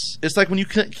callus? It's like when you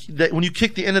kick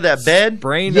the end of that bed.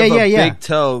 Sprain of a big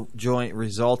toe joint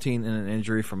resulting in an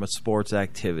injury from a sports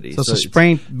activity. So it's a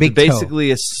sprained big toe. Basically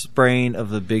a sprain of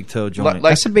the big toe joint.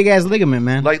 That's a big ass ligament,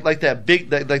 man. Like that big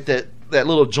that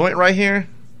little joint right here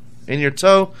in your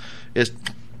toe is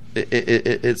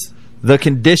it's. The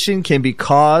condition can be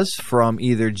caused from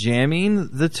either jamming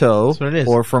the toe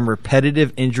or from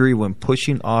repetitive injury when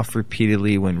pushing off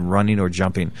repeatedly when running or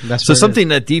jumping. So something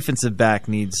that defensive back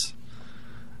needs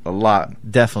a lot.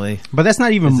 Definitely. But that's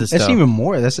not even that's even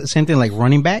more. That's the same thing like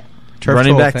running back. Turf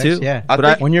running back effects, too? Yeah.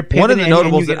 But when you're one of the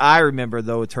notables that I remember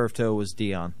though with turf toe was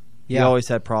Dion. Yeah. He always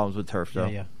had problems with turf toe.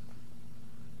 Yeah.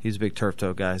 He's a big turf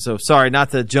toe guy. So, sorry, not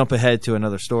to jump ahead to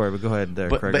another story, but go ahead there,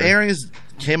 Craig. But Arians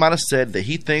came out and said that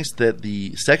he thinks that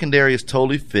the secondary is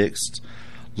totally fixed.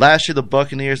 Last year, the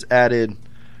Buccaneers added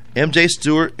M.J.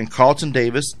 Stewart and Carlton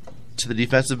Davis to the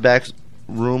defensive backs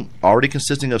room, already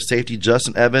consisting of safety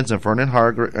Justin Evans and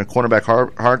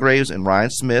cornerback Hargraves and Ryan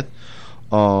Smith.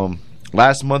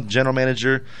 Last month, general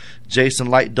manager Jason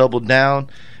Light doubled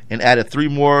down and added 3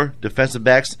 more defensive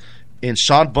backs in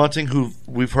Sean Bunting, who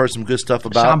we've heard some good stuff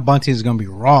about. Sean Bunting is going to be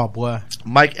raw, boy.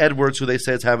 Mike Edwards, who they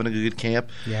say is having a good camp.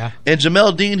 Yeah. And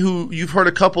Jamel Dean, who you've heard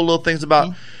a couple little things about.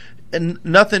 Mm-hmm. And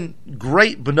nothing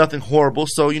great, but nothing horrible.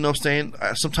 So, you know what I'm saying?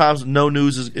 Sometimes no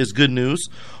news is good news.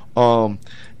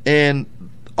 And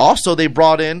also they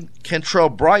brought in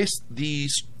Kentrell Bryce, the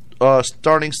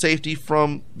starting safety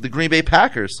from the Green Bay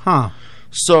Packers. Huh.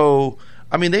 So,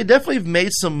 I mean, they definitely have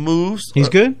made some moves. He's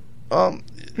good?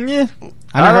 Yeah.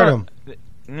 I never heard him.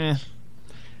 Yeah.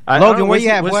 Logan, what do you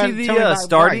have? Was he the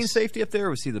starting safety up there,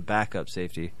 or was he the backup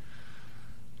safety?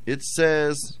 It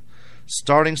says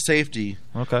starting safety.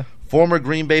 Okay. Former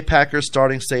Green Bay Packers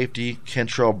starting safety,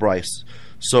 Kentrell Bryce.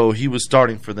 So he was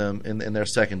starting for them in their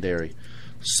secondary.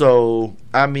 So,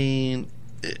 I mean,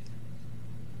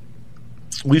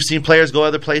 we've seen players go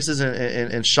other places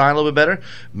and shine a little bit better.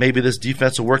 Maybe this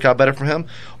defense will work out better for him.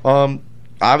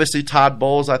 Obviously, Todd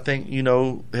Bowles, I think,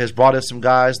 has brought in some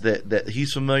guys that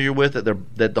he's familiar with,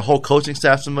 that the whole coaching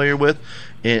staff's familiar with,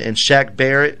 and Shaq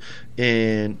Barrett,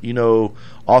 and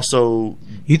also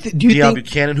Deion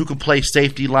Buchanan, who can play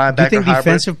safety, linebacker, do you think hybrid.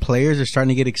 Defensive players are starting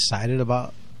to get excited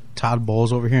about Todd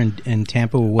Bowles over here in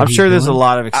Tampa? With what I'm sure there's a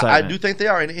lot of excitement. I do think they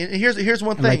are, and here's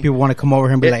one thing. Like people want to come over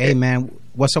here and be like, "Hey, man,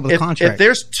 what's up with the contract?" If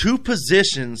there's 2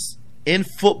 positions in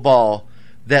football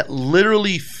that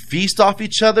literally feast off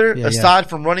each other, aside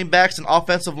from running backs and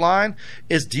offensive line,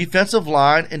 is defensive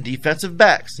line and defensive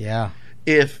backs. Yeah.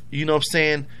 If you know what I'm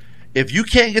saying, if you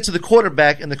can't get to the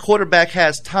quarterback and the quarterback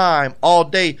has time all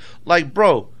day, like,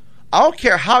 bro, I don't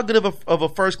care how good of a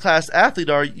first class athlete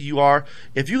you are,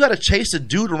 if you got to chase a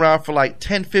dude around for like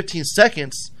 10, 15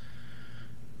 seconds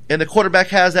and the quarterback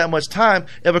has that much time,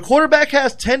 if a quarterback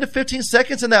has 10 to 15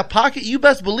 seconds in that pocket, you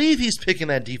best believe he's picking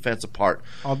that defense apart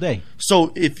all day.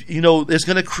 So if it's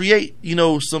going to create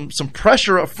some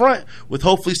pressure up front with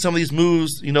hopefully some of these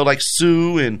moves, like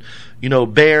Sue and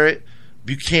Barrett,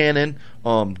 Buchanan,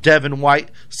 Devin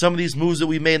White, some of these moves that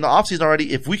we made in the offseason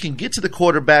already. If we can get to the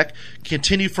quarterback,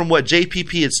 continue from what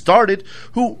JPP had started,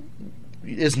 who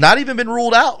has not even been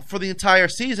ruled out for the entire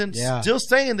season, still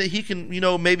saying that he can,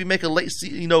 maybe make a late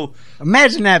season,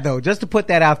 Imagine that, though, just to put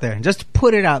that out there, just to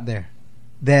put it out there,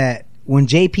 that when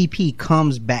JPP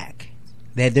comes back,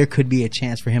 that there could be a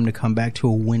chance for him to come back to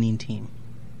a winning team.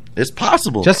 It's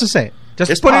possible. Just to say it.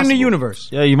 Just put it in the universe.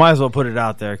 Yeah, you might as well put it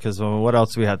out there because what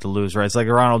else do we have to lose, right? It's like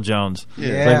Ronald Jones.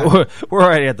 Yeah. Like, we're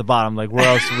already at the bottom. Like, where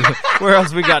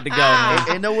else we got to go, man?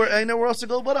 Ain't nowhere else to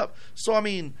go but up. So, I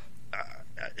mean,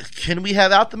 can we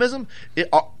have optimism?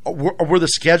 Were the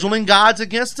scheduling gods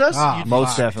against us?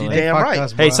 Most definitely. You're damn right.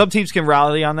 us, Hey, boy. some teams can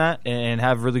rally on that and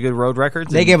have really good road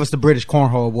records. They and gave us the British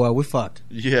cornhole, boy. We fucked.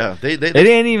 Yeah, It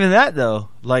ain't even that though.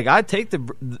 Like I'd take the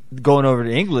going over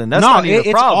to England. That's no, not even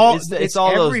a problem. It's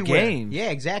all those everywhere. games. Yeah,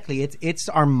 exactly. It's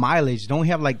our mileage. Don't we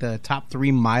have like the top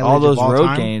 3 mileage? All those of all road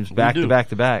time? games back We to do. back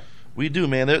to back. We do,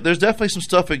 man. There's definitely some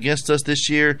stuff against us this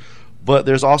year, but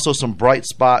there's also some bright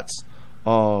spots.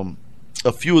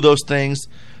 A few of those things.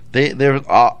 There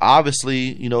are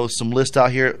obviously, some list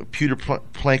out here. Peter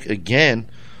Plank again,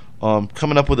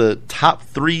 coming up with a top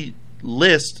 3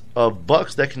 list of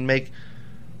Bucs that can make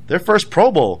their first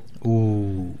Pro Bowl.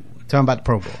 Ooh, tell me about the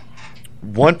Pro Bowl.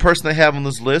 One person they have on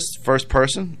this list, first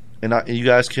person, and you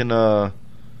guys can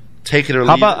take it or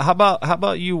How leave it. about how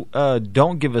about you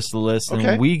don't give us the list Okay.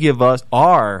 and we give us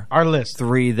our list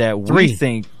 3 that we Three.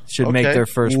 think should Okay. make their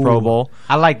first Ooh. Pro Bowl.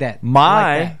 I like that.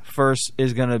 My first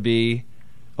is going to be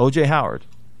O.J. Howard.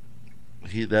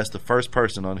 That's the first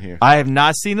person on here. I have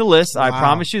not seen the list. I Wow.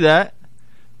 promise you that.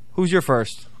 Who's your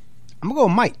first? I'm gonna go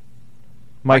with Mike.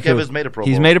 Mike who? Evans made a Pro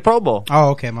He's Bowl. made a Pro Bowl. Oh,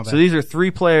 okay, my bad. So these are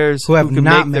 3 players Who have can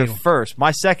not make their made them. first.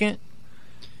 My second,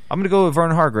 I'm going to go with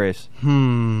Vernon Hargreaves.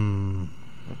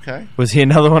 Okay. Was he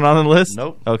another one on the list?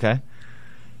 Nope. Okay.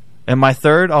 And my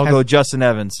third, I'll go Justin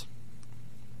Evans.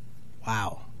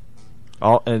 Wow.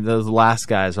 And those last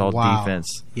guys, all Wow.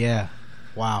 defense. Yeah.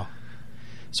 Wow.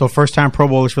 So first time Pro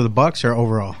Bowlers for the Bucs or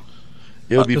overall?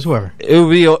 It would be Just whoever. It would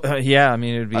be, yeah. I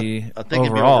mean, it would be I think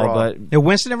it'd be overall, overall. but Did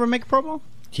Winston ever make a Pro Bowl?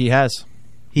 he has.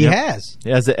 He Yep. has.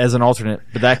 As an alternate,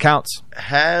 but that counts.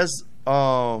 Has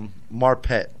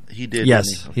Marpet? He did. Yes,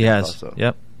 didn't he I has. thought so.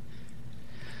 Yep.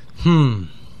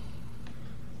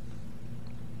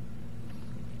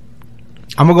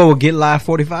 I'm gonna go with Get Live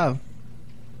 45.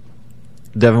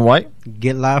 Devin White.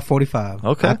 Get Live 45.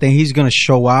 Okay. I think he's gonna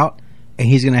show out and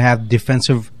he's gonna have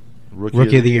defensive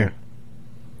rookie of the year.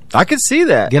 I could see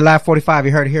that. Get Live 45.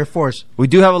 You heard it here first. We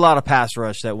do have a lot of pass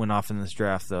rush that went off in this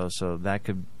draft, though, so that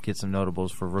could get some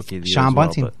notables for rookie of the year. Sean as well,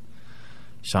 Bunting. but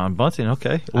Sean Bunting,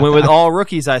 okay. Went with all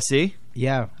rookies, I see.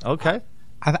 Yeah. Okay.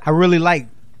 I really like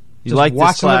You just like this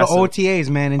watching little class of- OTAs,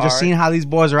 man, and just All right. seeing how these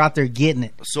boys are out there getting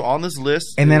it. So on this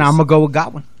list, And then is- I'm gonna go with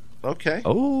Godwin. okay.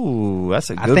 Oh, that's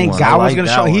a good I think one. Godwin's like gonna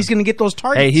that show. one. He's gonna get those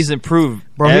targets. Hey, he's improved,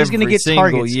 Bro, he's gonna every get single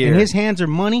targets, year. and his hands are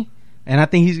money. And I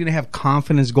think he's gonna have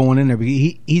confidence going in there.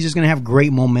 Because he's just gonna have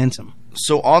great momentum.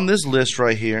 So on this list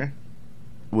right here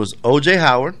was O.J.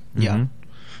 Howard, Yeah.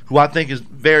 who I think is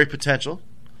very potential.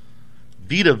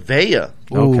 Vita Vea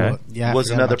Okay. Yeah. I was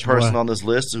forgot another about your person boy. on this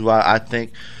list who I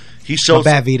think he shows.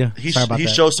 My bad, Vita. He Sorry about that.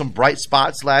 showed some bright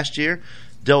spots last year.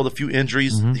 Dealt with a few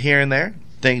injuries here and there.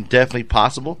 Think definitely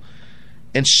possible.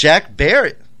 And Shaq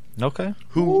Barrett, Okay.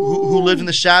 who lived in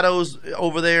the shadows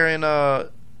over there in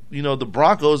the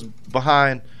Broncos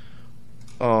behind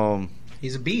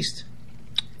He's a beast.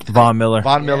 Von Miller.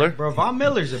 Von Miller. Bro, Von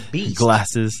Miller's a beast.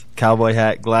 Glasses, cowboy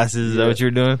hat, glasses. Is that what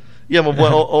you're doing? Yeah, my boy,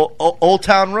 Old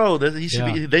Town Road. He should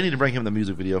Yeah. be. They need to bring him the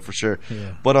music video for sure.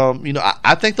 Yeah. But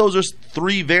I think those are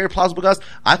 3 very plausible guys.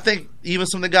 I think even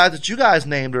some of the guys that you guys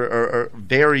named are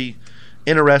very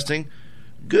interesting.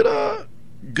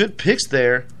 Good picks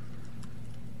there.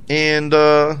 And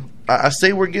I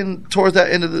say we're getting towards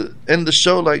that end of the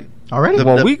show. Like Already?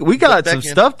 Well, we got some back end.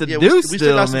 stuff to Yeah, do we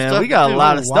still, got some man. stuff We to got a do.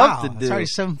 lot of Wow. stuff to do. It's already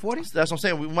 7:40. That's what I'm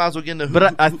saying. We might as well get into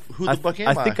But who the Buc am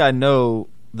I think I know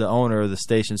the owner of the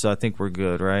station, so I think we're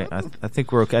good, right? I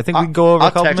think we're okay. I think we can go over I'll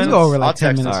a couple text minutes. him. Go over like I'll 10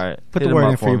 text minutes. All right. Put Hit the him word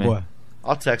up in for for your me. boy.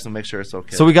 I'll text him, make sure it's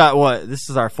okay. So we got what? This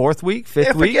is our 4th week, 5th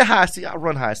yeah, week, forget high C. I'll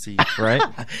run high C. right?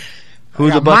 Who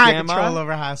the Got Buc mind am control I?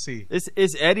 over high C. Is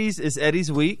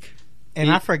Eddie's week? And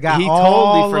He- I forgot he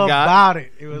all totally forgot. about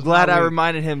it. It was Glad my I week.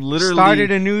 reminded him. Literally Started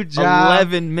a new job.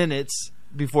 11 minutes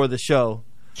before the show.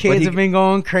 Kids he- have been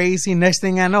going crazy. Next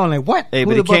thing I know, I'm like, what? Hey, Who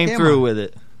but he the Buc came am through I? with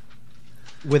it.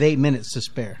 With 8 minutes to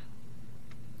spare.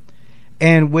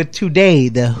 And with today,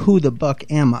 the Who the Buc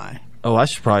Am I? Oh, I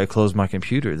should probably close my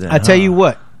computer then. I tell you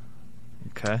what,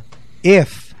 Okay.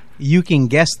 if you can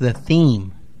guess the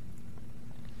theme,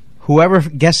 whoever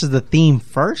guesses the theme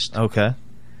first, Okay.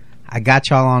 I got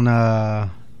y'all on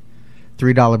a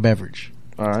 $3 beverage.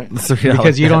 All right.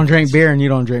 Because you don't drink beer and you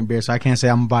don't drink beer, so I can't say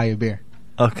I'm going to buy you a beer.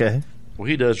 Okay. Well,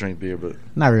 he does drink beer, but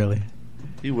Not really.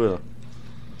 he will.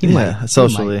 He might.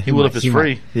 socially. He will if it's He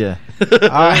free. Yeah. All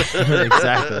right.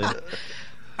 Exactly.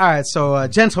 All right, so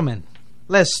gentlemen,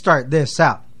 let's start this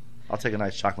out. I'll take a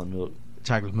nice chocolate milk.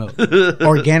 Chocolate milk.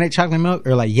 Organic chocolate milk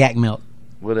or like yak milk?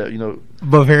 Whatever,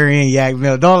 Bavarian yak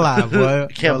milk. Don't lie, boy.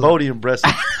 Cambodian breast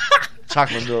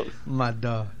chocolate milk. My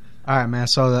dog. All right, man.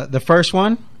 So the first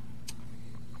one,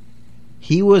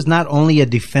 he was not only a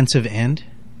defensive end,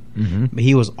 but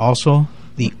he was also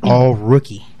the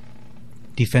all-rookie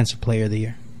defensive player of the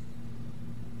year.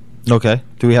 Okay.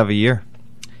 Do we have a year?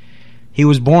 He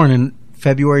was born in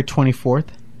February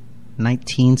 24th,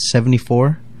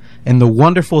 1974, in the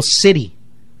wonderful city,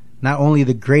 not only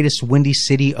the greatest windy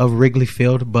city of Wrigley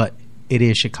Field, but it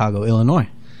is Chicago, Illinois.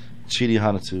 Chidi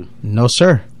Hanatu. No,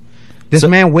 sir. This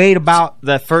man weighed about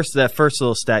that first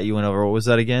little stat you went over. What was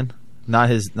that again? Not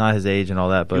his age and all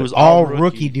that, but he was all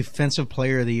rookie defensive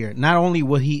player of the year. Not only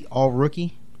was he all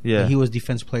rookie, but he was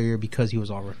defensive player of the year because he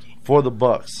was all rookie for the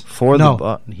Bucks. The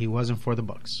Bucks, he wasn't for the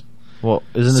Bucks. Well,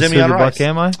 isn't this who the Buck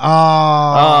am I?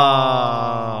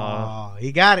 Oh,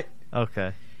 he got it.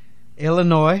 Okay,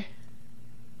 Illinois.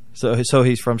 So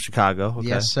he's from Chicago. Okay.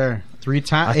 Yes, sir.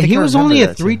 3-time. He was only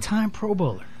a 3-time Pro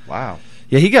Bowler. Wow.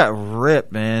 Yeah, he got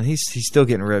ripped, man. He's still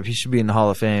getting ripped. He should be in the Hall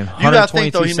of Fame. You got to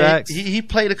think, though, sacks. He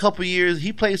played a couple years.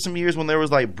 He played some years when there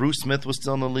was like Bruce Smith was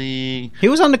still in the league. He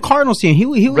was on the Cardinals team.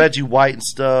 He Reggie White and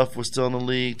stuff was still in the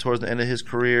league towards the end of his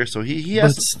career. So he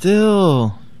has. But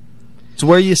still, it's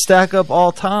where you stack up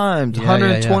all times.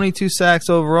 122 sacks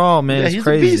overall, man. Yeah, it's he's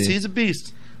crazy. a beast. He's a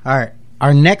beast. All right,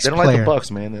 our next player. They don't like the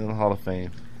Bucks, man. They're in the Hall of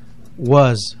Fame.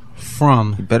 Was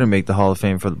from. You better make the Hall of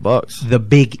Fame for the Bucks. The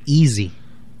Big Easy.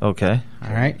 Okay.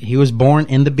 All right. He was born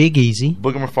in the Big Easy.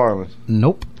 Booger McFarland.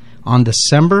 Nope. On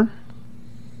December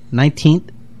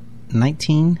 19th,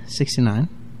 1969.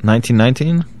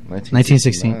 1919?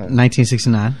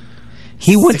 1969.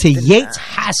 He went to Yates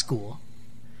High School,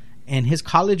 and his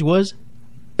college was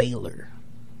Baylor.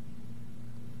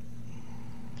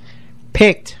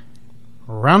 Picked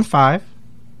round 5,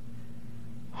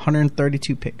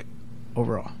 132 pick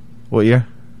overall. What year?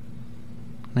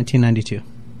 1992.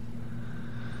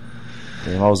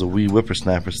 Damn, I was a wee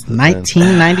whippersnapper.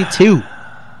 1992.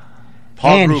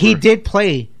 And Gruber. he did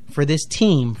play for this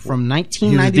team from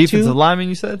 1992 he was a defensive lineman,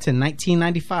 you said? To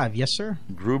 1995. Yes, sir.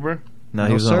 Gruber? No,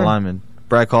 he was a lineman.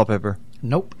 Brad Culpepper.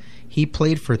 Nope. He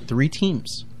played for 3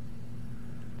 teams.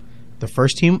 The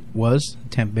first team was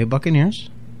Tampa Bay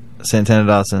Buccaneers.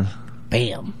 Santana Dotson.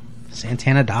 Bam.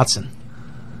 Santana Dotson.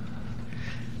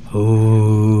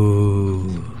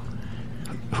 Ooh.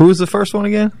 Who was the first one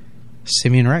again?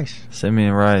 Simeon Rice.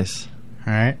 Simeon Rice.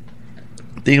 All right.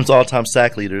 Team's all-time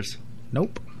sack leaders.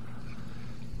 Nope.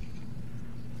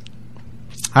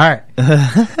 All right.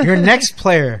 Your next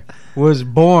player was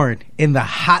born in the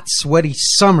hot, sweaty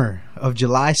summer of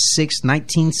July 6,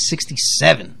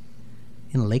 1967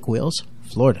 in Lake Wales,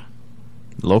 Florida.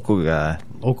 Local guy.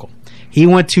 Local. He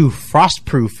went to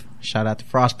Frostproof. Shout out to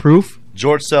Frostproof.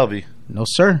 George Selvey. No,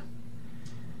 sir.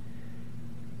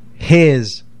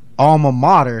 His alma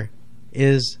mater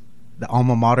is the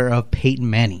alma mater of Peyton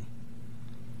Manning.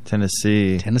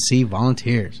 Tennessee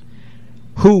Volunteers.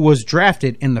 Who was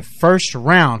drafted in the first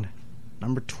round,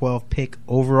 number 12 pick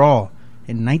overall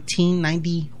in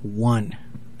 1991.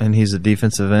 And he's a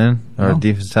defensive end or a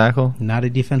defensive tackle? Not a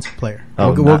defensive player.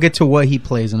 Oh, we'll get to what he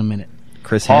plays in a minute.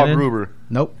 Chris Paul Hannon? Gruber.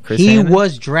 Nope. Chris he Hannon?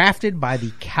 was drafted by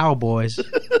the Cowboys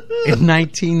in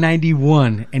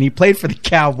 1991, and he played for the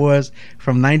Cowboys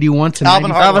from 91 to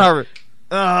 95. Alvin Harper.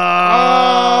 Oh,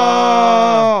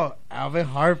 Alvin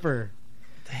Harper.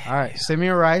 All right,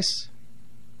 Simeon Rice,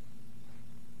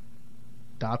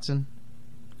 Dotson,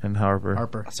 and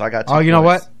Harper. So I got 2 Oh, you know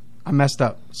points. what? I messed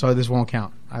up, so this won't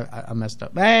count. I messed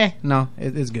up. No,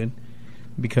 it's good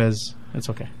because it's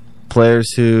okay.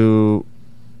 Players who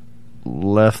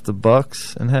left the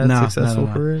Bucks and had successful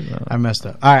careers? No. I messed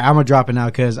up. All right, I'm gonna drop it now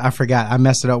because I forgot. I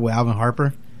messed it up with Alvin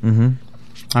Harper. Mm-hmm.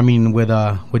 I mean with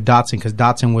Dotson because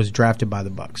Dotson was drafted by the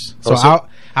Bucks. So,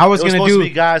 I was It was gonna supposed do. to be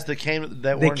guys that came to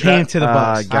the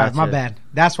Bucks. Gotcha. All right, my bad.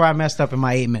 That's where I messed up in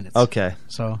my 8 minutes. Okay.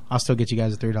 So I'll still get you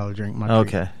guys a $3 drink.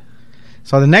 Okay.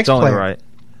 So the next player, right.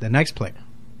 the next player,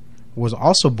 was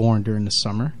also born during the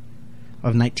summer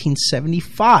of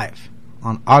 1975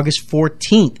 on August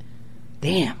 14th.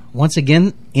 Damn. Once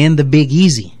again in the Big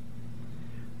Easy.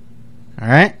 All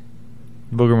right.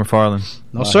 Booger McFarland.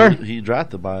 No, sir. He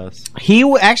drafted by us. He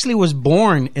actually was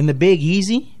born in the Big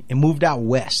Easy and moved out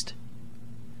west.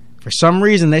 For some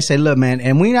reason, they say, look, man,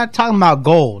 and we're not talking about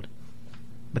gold,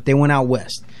 but they went out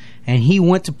west. And he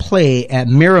went to play at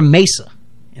Mira Mesa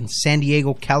in San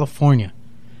Diego, California.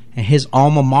 And his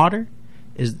alma mater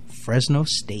is Fresno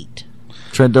State.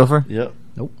 Trent Dilfer? Yep.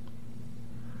 Nope.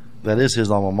 That is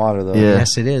his alma mater, though. Yeah.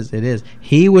 Yes, it is. It is.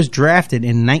 He was drafted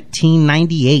in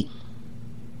 1998.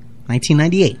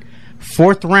 1998.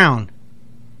 4th round.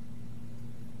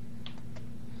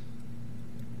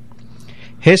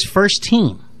 His first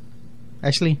team.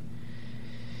 Actually,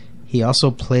 he also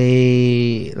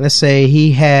let's say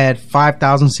he had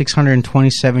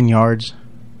 5,627 yards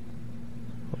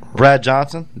Brad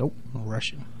Johnson. Nope, no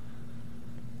Russian.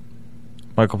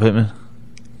 Michael Pittman.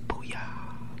 Booyah.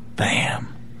 Bam.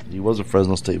 He was a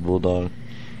Fresno State Bulldog.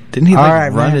 Didn't he All like right,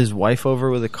 run man. his wife over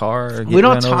with a car? Or We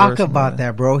don't ran over or talk something about like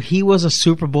that, bro. He was a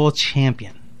Super Bowl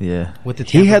champion. Yeah. With the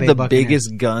he Tampa had Bay the Buccaneers.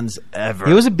 biggest guns ever.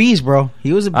 He was a beast, bro.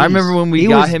 He was a beast. I remember when we He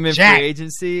got was him in jacked. free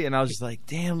agency, and I was just like,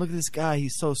 "Damn, look at this guy!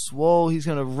 He's so swole. He's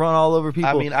gonna run all over people."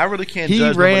 I mean, I really can't. He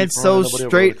judge ran nobody for so running nobody over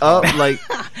straight with a car. up, like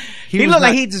He was looked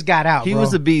like not- he just got out. He bro.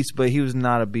 was a beast, but he was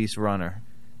not a beast runner.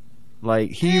 Like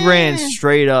he ran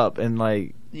straight up and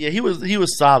like. Yeah, he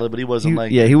was solid, but he wasn't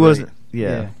like. Yeah, he great. wasn't.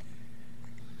 Yeah.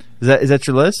 Is that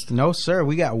your list? No, sir.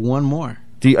 We got one more.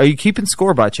 Are you keeping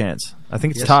score by chance? I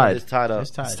think it's Yes, tied. It's tied up. It's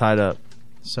tied. It's tied up.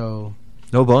 So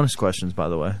No bonus questions, by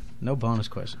the way. no bonus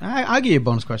question. I'll give you a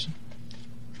bonus question.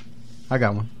 I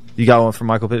got one. You got one for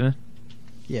Michael Pittman?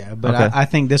 Yeah, but Okay. I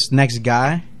think this next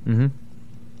guy, Mm-hmm.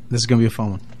 this is gonna be a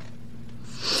fun one.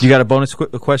 You got a bonus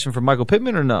question for Michael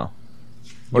Pittman or no?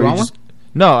 You want one?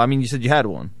 No, I mean you said you had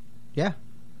one. Yeah.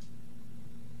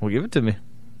 Well, give it to me.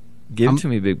 Give it to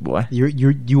me, big boy.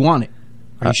 You want it?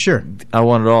 Are you sure? I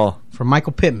want it all. For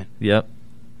Michael Pittman, Yep.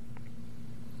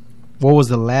 what was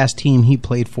the last team he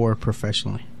played for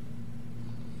professionally?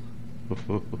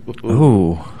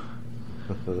 Ooh.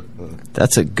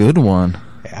 That's a good one.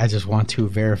 I just want to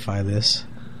verify this.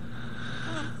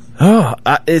 Oh,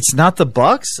 it's not the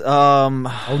Bucks. Oh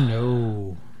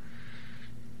no.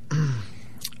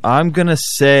 I'm gonna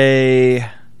say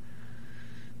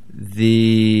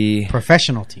the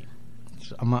Professional team.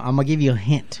 So I'm gonna give you a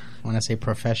hint when I say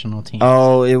professional team.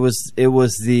 Oh, it was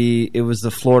the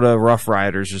Florida Rough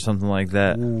Riders or something like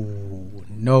that. Ooh,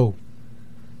 no.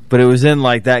 But it was in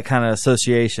like that kind of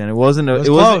association. It wasn't. It was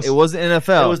It close. wasn't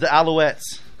NFL. It was the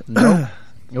Alouettes. No.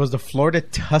 It was the Florida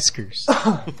Tuskers.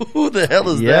 Who the hell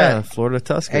is yeah, that? Florida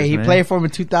Tuskers. Hey, he man. played for him in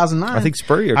 2009. I think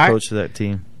Spurrier All right. coached that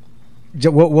team.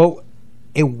 Well,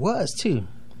 it was too.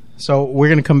 So we're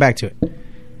gonna come back to it.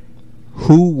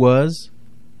 Who was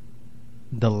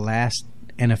the last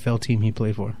NFL team he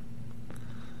played for?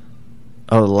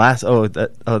 Oh,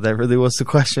 that really was the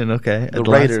question. Okay, The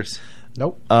Raiders.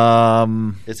 Nope.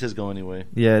 It's his go anyway.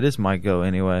 Yeah, it is my go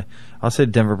anyway. I'll say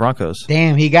Denver Broncos.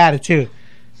 Damn, he got it too.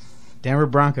 Denver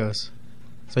Broncos.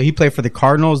 So he played for the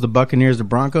Cardinals, the Buccaneers, the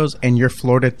Broncos, and your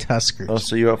Florida Tuskers. Oh,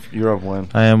 so you're up one.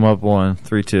 I am up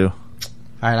 3-2. All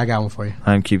right, I got one for you.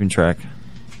 I'm keeping track.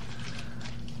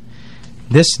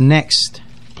 This next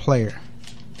player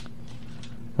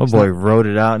My boy wrote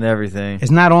it out and everything.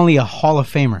 is not only a Hall of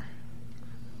Famer,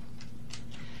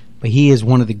 but he is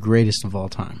one of the greatest of all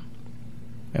time,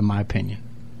 in my opinion.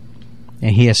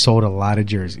 And he has sold a lot of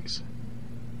jerseys.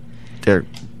 Derek.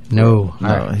 No. No,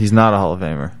 All right. he's not a Hall of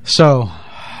Famer. So,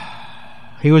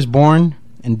 he was born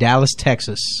in Dallas,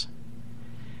 Texas,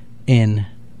 in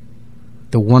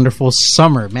the wonderful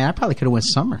summer. Man, I probably could have went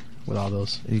summer with all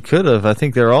those. You could have. I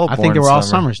think they're all. I born think they in were all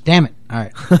summer. summers. Damn it. All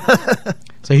right.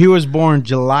 So he was born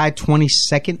July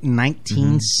 22nd,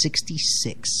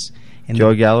 1966. In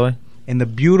Joey the, Galloway. in the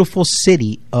beautiful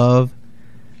city of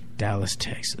Dallas,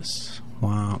 Texas.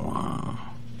 Wow, wow.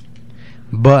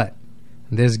 But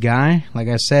this guy, like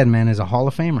I said, man, is a Hall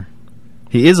of Famer.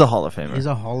 He is a Hall of Famer. He's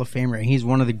a Hall of Famer, and he's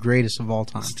one of the greatest of all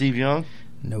time. Steve Young?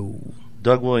 No.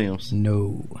 Doug Williams?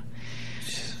 No.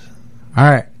 All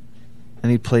right.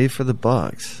 And he played for the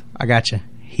Bucks. I got you.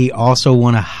 He also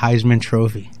won a Heisman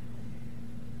Trophy.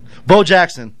 Bo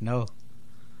Jackson? No.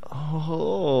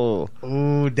 Oh.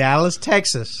 Ooh, Dallas,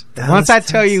 Texas. Dallas, Once I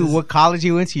tell you Texas. what college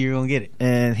he went to, you're going to get it.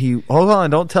 And he, hold on,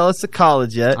 don't tell us the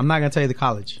college yet. I'm not going to tell you the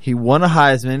college. He won a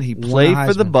Heisman. He Won a played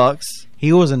for the Heisman. Bucks.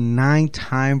 He was a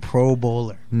 9-time Pro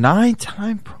Bowler.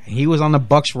 9-time Pro. He was on the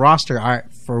Bucks roster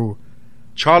for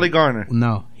Charlie Garner?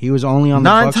 no. He was only on the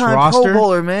Bucks 9-time roster. Pro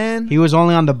Bowler, man. He was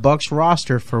only on the Bucks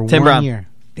roster for Tim 1 Brown. year.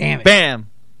 Damn it. Bam.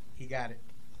 He got it.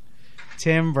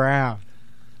 Tim Brown.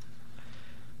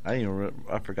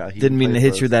 I forgot. He Didn't mean to played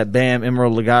hit for you with us. that Bam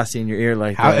Emerald Lagasse in your ear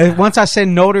like that. Once I said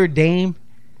Notre Dame,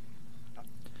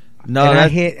 No, and I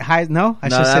that, hit high. No, I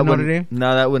no, should that say Notre wouldn't- Dame.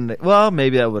 No, that wouldn't. Well,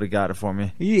 maybe that would have got it for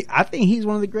me. I think he's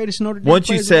one of the greatest Notre Dame Once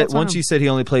you players said, of all once time. you said he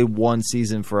only played one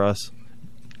season for us.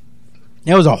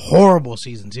 It was a horrible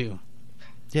season too.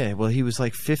 Yeah, well, he was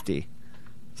like 50. He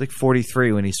was like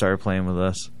 43 when he started playing with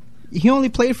us. He only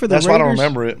played for the That's Raiders. why I don't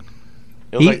remember it.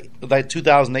 It was like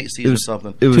 2008 season or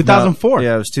something. It was 2004.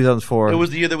 Yeah, it was 2004. It was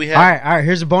the year that we had. All right.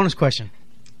 Here's a bonus question.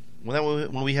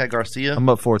 When we had Garcia. I'm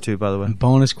up 4-2, by the way.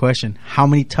 Bonus question. How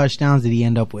many touchdowns did he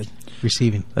end up with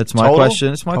receiving? That's my Total?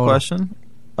 question. It's my Total. question.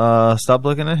 Stop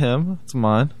looking at him. It's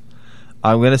mine.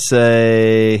 I'm going to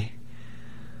say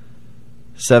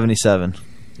 77.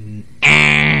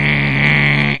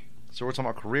 It's So we're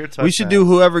talking about career touchdowns. We should do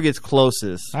whoever gets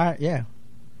closest. All right, yeah.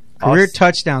 Career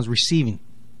touchdowns receiving.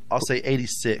 I'll say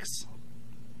 86.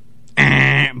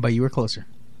 But you were closer.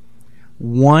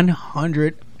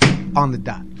 100 on the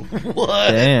dot. What?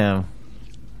 Damn.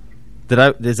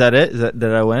 Is that it? Did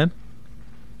I win?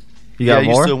 You got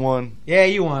more? You still won. Yeah,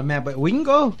 you won, man. But we can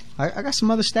go. I got some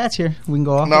other stats here. We can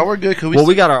go off. No, we're good.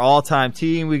 We got our all-time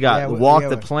team. We got Walk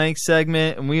the Plank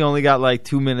segment, and we only got like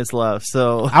 2 minutes left.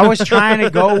 So I was trying to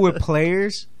go with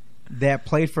players that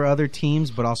played for other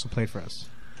teams, but also played for us.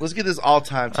 Let's get this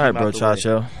all-time team. All right, bro,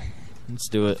 Chacho. Let's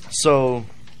do it. So,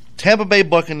 Tampa Bay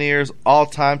Buccaneers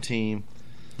all-time team.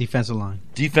 Defensive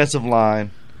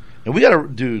line. And we got to,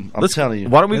 dude, I'm telling you.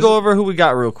 Why don't we go over who we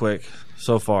got real quick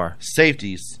so far?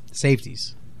 Safeties.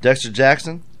 Dexter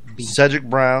Jackson, Cedric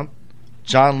Brown,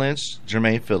 John Lynch,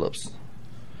 Jermaine Phillips.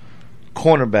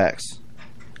 Cornerbacks.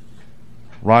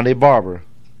 Rondé Barber,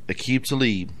 Aqib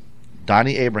Talib,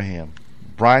 Donnie Abraham,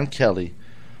 Brian Kelly,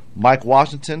 Mike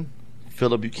Washington,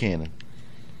 Phillip Buchanan.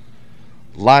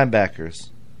 Linebackers.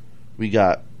 We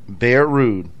got Barrett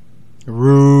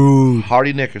Rude,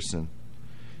 Hardy Nickerson,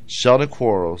 Sheldon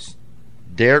Quarles,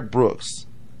 Derek Brooks,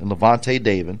 and Levante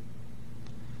David.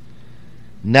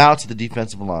 Now to the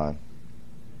defensive line.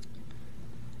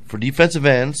 For defensive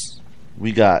ends,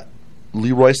 we got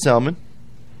Leroy Selman.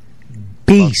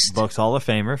 Beast. Bucs Hall of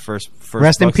Famer. First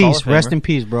Rest in Bucs Hall of peace. Rest in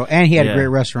peace, bro. And he had a great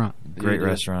restaurant. Great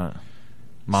restaurant.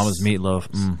 Mama's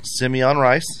Meatloaf. Simeon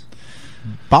Rice.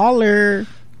 Baller.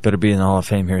 Better be in the Hall of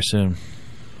Fame here soon.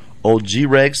 Old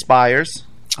G-Reg Spires.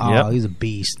 Oh, he's a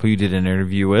beast. Who you did an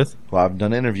interview with. Who I've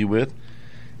done an interview with.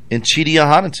 And Chidi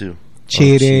Ahanatu.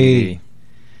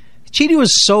 Chidi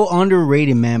was so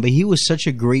underrated, man, but he was such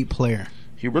a great player.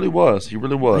 He really was.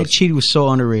 Chidi was so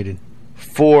underrated.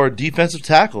 For defensive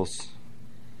tackles.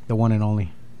 The one and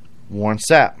only. Warren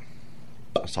Sapp.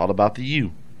 It's all about the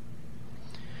U.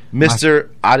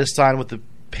 I just signed with the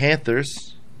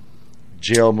Panthers.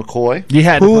 Gerald McCoy.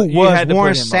 Who was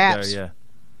Warren Sapp's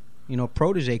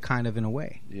protege kind of in a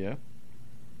way. Yeah.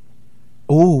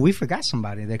 Oh, we forgot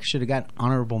somebody that should have got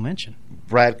honorable mention.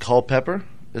 Brad Culpepper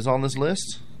is on this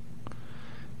list.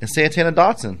 And Santana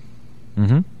Dotson.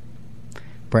 Mm-hmm.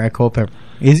 Brad Culpepper.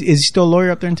 Is he still a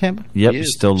lawyer up there in Tampa? Yep,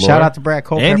 he's still a lawyer. Shout out to Brad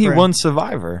Culpepper. And he won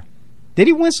Survivor. Did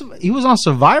he win? He was on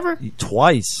Survivor?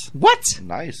 Twice. What?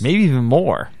 Nice. Maybe even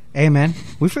more. Hey, man.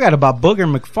 We forgot about Booger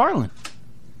McFarland.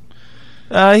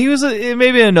 He was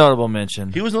maybe a notable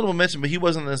mention. He was a notable mention, but he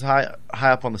wasn't as high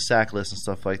up on the sack list and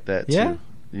stuff like that, too. Yeah?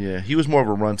 Yeah, he was more of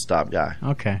a run-stop guy.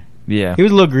 Okay. Yeah. He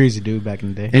was a little greasy dude back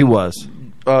in the day. He was.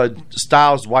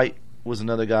 Styles White was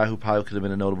another guy who probably could have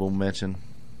been a notable mention.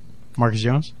 Marcus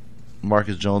Jones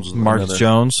was Marcus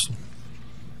Jones.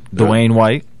 Dwayne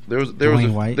White.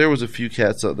 There was a few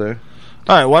cats up there.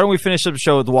 All right, why don't we finish up the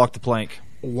show with Walk the Plank?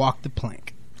 Walk the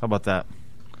plank. How about that?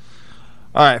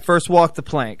 All right, first Walk the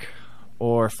Plank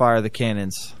or Fire the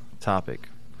Cannons topic.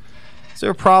 Is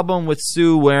there a problem with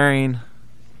Sue wearing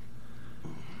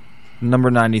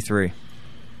number 93?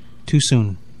 Too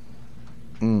soon.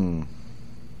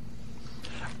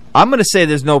 I'm going to say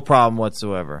there's no problem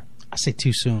whatsoever. I say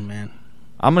too soon, man.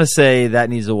 I'm going to say that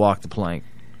needs to walk the plank.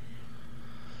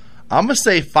 I'm going to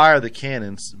say fire the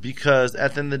cannons because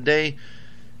at the end of the day,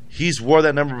 he's wore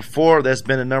that number before. That's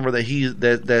been a number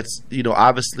that that's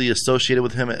obviously associated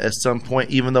with him at some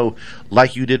point, even though,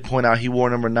 like you did point out, he wore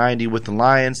number 90 with the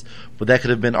Lions, but that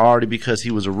could have been already because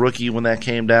he was a rookie when that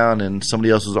came down and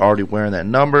somebody else was already wearing that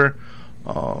number.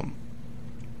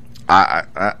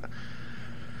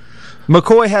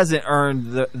 McCoy hasn't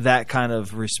earned that kind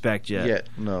of respect yet.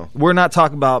 No. We're not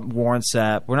talking about Warren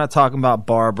Sapp. We're not talking about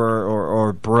Barber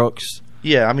or Brooks.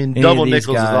 Yeah, I mean, double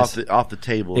nickels is off the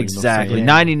table. Exactly. You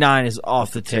know 99 is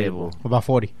off the table. What about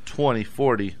 40? 20,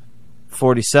 40.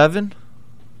 47?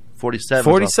 47.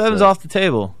 47 is off the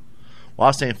table. Well, I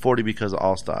was saying 40 because of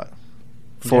All-Star.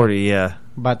 40, yeah.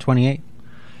 About 28?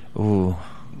 Ooh.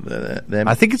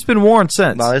 I think it's been worn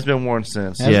since. No, it's been worn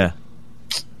since. Yeah.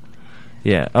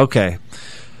 Yeah, okay.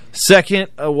 Second,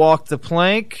 walk the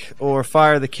plank or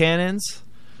fire the cannons.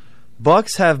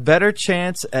 Bucs have better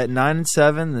chance at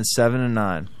 9-7 than 7-9.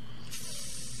 I'm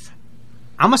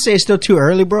gonna say it's still too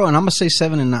early, bro, and I'm gonna say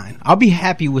 7-9. I'll be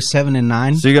happy with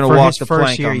 7-9. So you're gonna walk the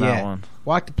plank on that one.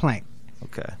 Walk the plank.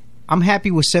 Okay. I'm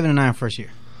happy with 7-9 first year.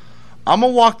 I'm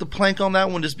gonna walk the plank on that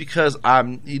one just because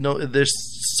there's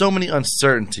so many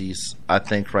uncertainties I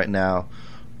think right now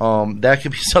That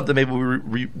could be something maybe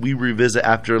we revisit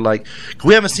after, like,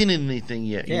 we haven't seen anything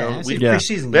yet. Yeah, you know, we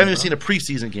preseason. We haven't even seen a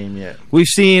preseason game yet. We've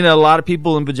seen a lot of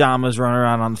people in pajamas running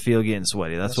around on the field getting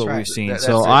sweaty. That's what right. we've seen. That's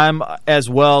So it. I'm as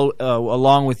well,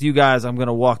 along with you guys, I'm going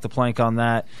to walk the plank on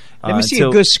that. Let me see a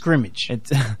good scrimmage.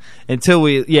 Until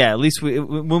at least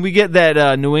when we get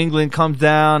that New England comes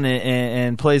down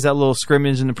and plays that little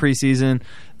scrimmage in the preseason,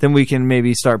 then we can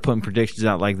maybe start putting predictions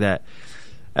out like that.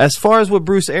 As far as what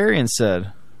Bruce Arians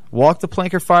said, walk the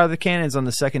plank or fire the cannons on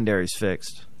the secondaries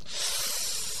fixed.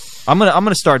 I'm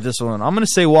gonna start this one. I'm gonna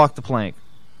say walk the plank.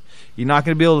 You're not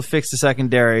gonna be able to fix the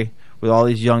secondary with all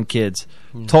these young kids.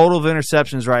 Total of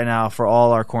interceptions right now for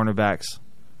all our cornerbacks,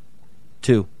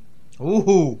 2.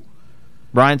 Ooh.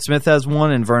 Ryan Smith has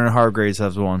 1 and Vernon Hargraves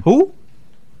has 1. Who?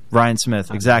 Ryan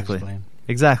Smith. Exactly.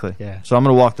 Yeah. So I'm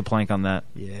gonna walk the plank on that.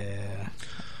 Yeah.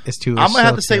 It's too. I'm gonna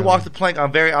have to say walk the plank.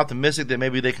 I'm very optimistic that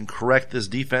maybe they can correct this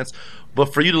defense,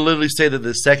 but for you to literally say that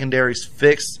the secondary's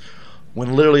fixed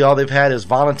when literally all they've had is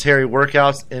voluntary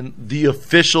workouts and the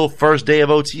official first day of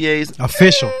OTAs,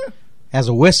 official as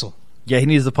a whistle. Yeah, he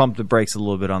needs to pump the brakes a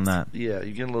little bit on that. Yeah,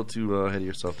 you're getting a little too ahead of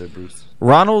yourself there, Bruce.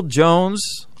 Ronald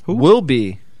Jones will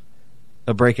be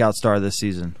a breakout star this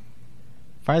season.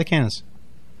 Fire the cannons.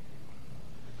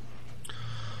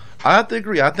 I have to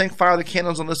agree. I think fire the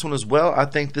cannons on this one as well. I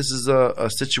think this is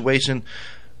a situation.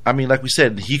 I mean, like we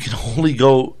said, he can only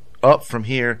go up from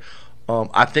here.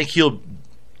 I think he'll.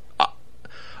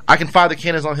 I can fire the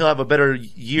cannons on. He'll have a better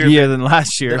year than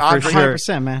last year, for sure.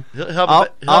 100%, man. He'll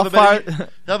have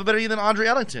a better year than Andre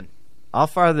Ellington. I'll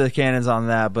fire the cannons on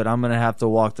that, but I'm going to have to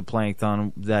walk the plank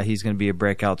on that he's going to be a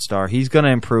breakout star. He's going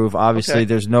to improve. Obviously,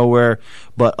 There's nowhere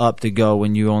but up to go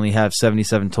when you only have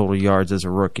 77 total yards as a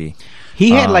rookie.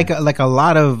 He had like a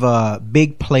lot of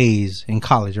big plays in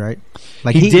college, right?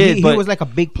 Like he did. He was like a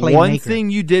big playmaker. One thing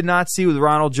you did not see with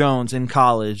Ronald Jones in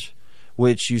college,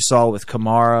 which you saw with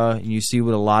Kamara, and you see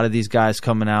with a lot of these guys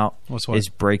coming out, is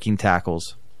breaking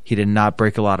tackles. He did not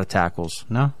break a lot of tackles.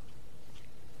 No.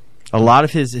 A lot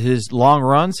of his long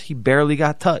runs, he barely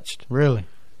got touched. Really?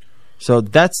 So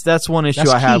that's one issue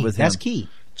I have with him. That's key.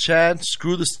 Chad,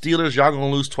 screw the Steelers. Y'all going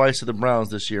to lose twice to the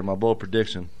Browns this year. My bold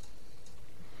prediction.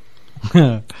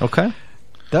 Okay.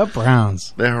 The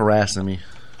Browns. They're harassing me.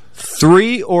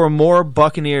 3 or more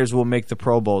Buccaneers will make the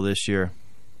Pro Bowl this year.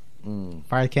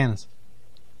 Fire the cannons.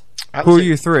 Who are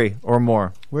your 3 or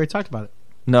more? We already talked about it.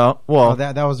 No. Well,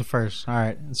 that was the first. All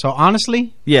right. So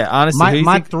honestly, honestly,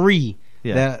 my 3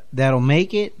 that'll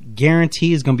make it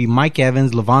guarantee is going to be Mike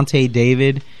Evans, Levante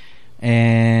David,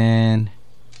 and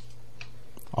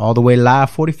all the way live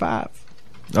 45.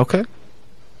 Okay.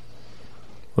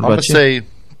 I'm going to say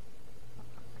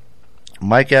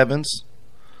Mike Evans,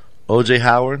 O.J.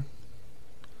 Howard,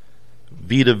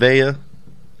 Vita Vea,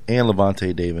 and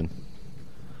Levante David.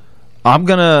 I'm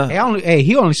gonna.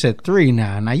 He only said 3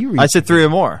 now. Now you. I said 3 or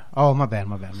more. Oh, my bad.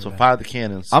 So fire the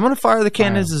cannons. I'm gonna fire the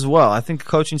cannons as well. I think the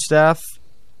coaching staff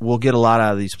will get a lot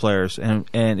out of these players, and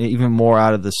even more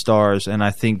out of the stars. And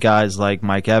I think guys like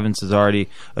Mike Evans is already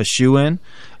a shoe-in.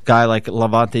 Guy like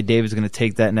Levante David is going to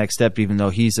take that next step, even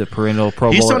though he's a perennial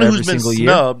Pro Bowler every single year.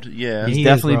 Snubbed. Yeah, he's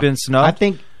definitely been snubbed. I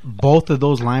think both of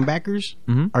those linebackers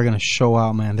are going to show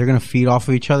out, man. They're going to feed off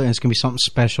of each other, and it's going to be something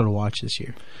special to watch this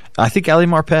year. I think Ali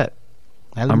Marpet.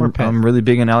 I'm really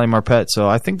big on Ali Marpet, so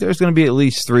I think there's going to be at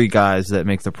least 3 guys that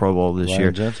make the Pro Bowl this year.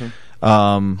 Jensen.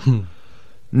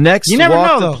 Next, you never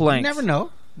walk know, the plank. You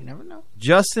never know.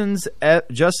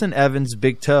 Justin Evans'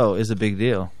 big toe is a big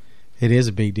deal. It is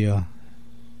a big deal.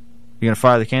 You going to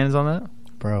fire the cannons on that?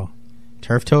 Bro,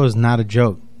 turf toe is not a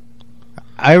joke.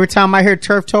 Every time I hear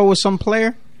turf toe with some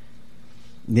player,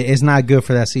 it's not good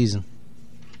for that season.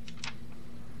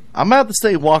 I'm going to have to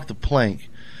say walk the plank.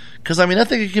 Because, I mean, I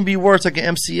think it can be worse, like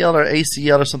an MCL or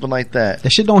ACL or something like that.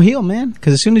 That shit don't heal, man.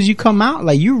 Because as soon as you come out,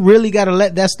 like, you really got to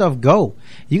let that stuff go.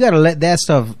 You got to let that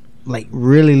stuff, like,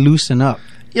 really loosen up.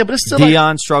 Yeah, but it's still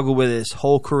Deion struggled with it his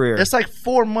whole career. It's like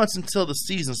 4 months until the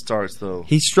season starts, though.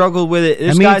 He struggled with it.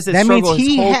 There's guys that struggle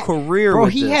his whole career bro,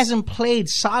 with he this. hasn't played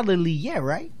solidly yet,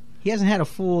 right? He hasn't had a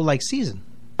full, like, season.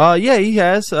 Yeah, he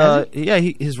has.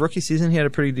 His rookie season, he had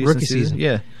a pretty decent season.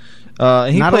 Yeah.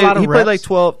 He played like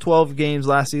 12 games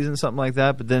last season, something like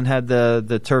that, but then had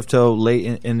the turf toe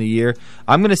late in the year.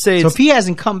 I'm going to say... So if he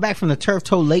hasn't come back from the turf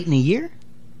toe late in the year,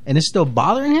 and it's still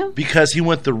bothering him? Because he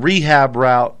went the rehab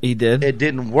route. He did. It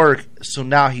didn't work, so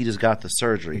now he just got the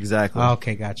surgery. Exactly.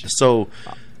 Okay, gotcha. So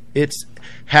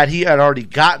Had he already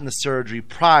gotten the surgery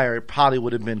prior, it probably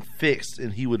would have been fixed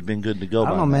and he would have been good to go. I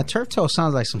don't know, man. Turf toe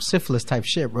sounds like some syphilis type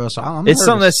shit, bro. So I'm it's nervous.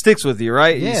 something that sticks with you,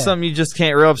 right? Yeah. It's something you just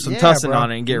can't rub some tussin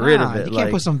on it and get rid of it. You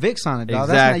can't put some Vicks on it, dog.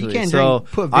 Exactly. You can't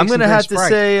put Vicks I'm going to have to Sprite.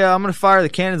 say, I'm going to fire the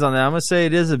cannons on that. I'm going to say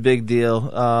it is a big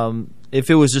deal. If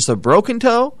it was just a broken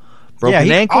toe,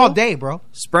 broken ankle, all day, bro.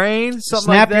 Sprain, something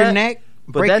Snap like that. your neck.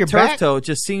 But break that your turf back. toe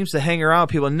just seems to hang around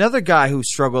people. Another guy who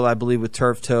struggled, I believe, with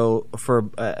turf toe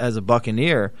as a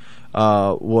Buccaneer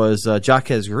was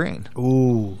Jaquez Green.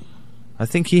 Ooh. I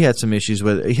think he had some issues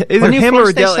with it. Either him or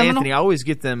Adele Anthony. I always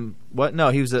get them. What? No,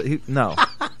 he was no.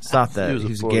 Stop that. He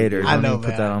was a Gator. I know, Don't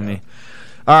put that on me.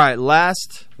 All right,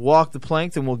 last walk the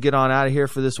plank, and we'll get on out of here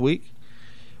for this week.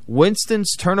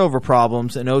 Winston's turnover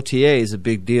problems in OTA is a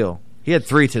big deal. He had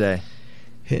 3 today.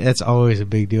 That's always a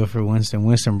big deal for Winston.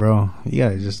 Winston, bro, you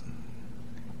gotta just.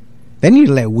 They need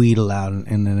to let weed allowed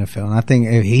in the NFL, and I think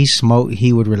if he smoked,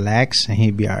 he would relax and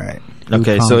he'd be all right.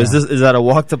 Okay, so is that a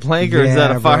walk the plank or is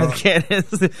that a fire the cannons?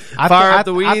 Fire up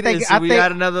the weed. We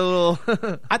got another little.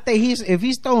 I think if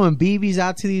he's throwing BBs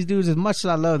out to these dudes, as much as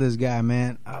I love this guy,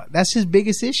 man, that's his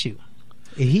biggest issue.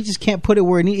 He just can't put it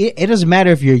where it doesn't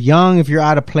matter if you're young, if you're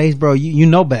out of place, bro. You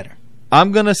know better.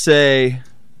 I'm gonna say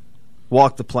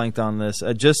walk the plank on this.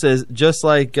 Just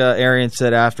like Arian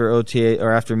said after OTA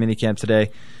or after minicamp today,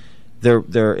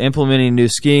 they're implementing new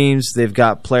schemes. They've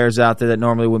got players out there that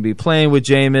normally wouldn't be playing with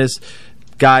Jameis.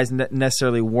 Guys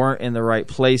necessarily weren't in the right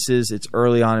places. It's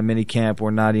early on in minicamp.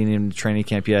 We're not even in training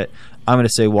camp yet. I'm going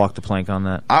to say walk the plank on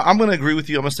that. I'm going to agree with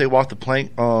you. I'm going to say walk the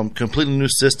plank. Completely new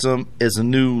system is a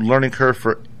new learning curve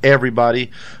for everybody.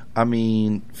 I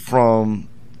mean, from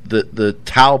the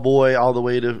towel boy all the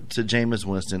way to Jameis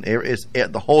Winston. It's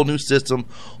the whole new system,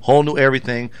 whole new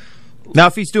everything. Now,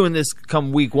 if he's doing this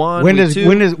come week 1, when week does 2,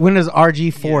 when does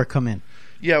RG4 come in?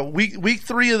 Yeah, week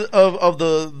 3 of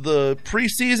the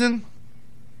preseason,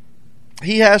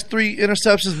 he has 3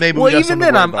 interceptions. Maybe. Well, even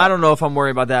then, I don't know if I'm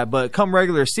worried about that. But come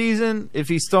regular season, if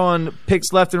he's throwing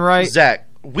picks left and right, Zach,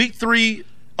 week 3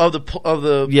 of the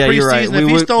yeah, preseason, you're right. if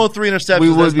he's throwing 3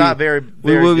 interceptions, that's not very.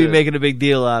 We will be good. making a big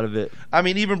deal out of it. I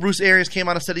mean, even Bruce Arians came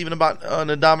out and said even about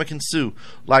Ndamukong Suh,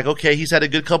 like, okay, he's had a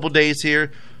good couple days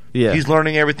here. Yeah. He's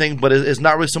learning everything, but it's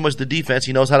not really so much the defense.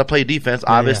 He knows how to play defense.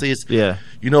 Obviously, it's a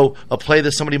play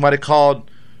that somebody might have called,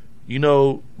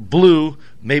 blue.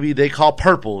 Maybe they call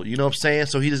purple. You know what I'm saying?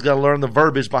 So he just got to learn the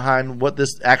verbiage behind what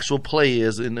this actual play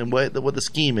is and what the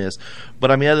scheme is.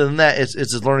 But I mean, other than that, it's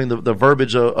just learning the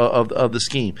verbiage of the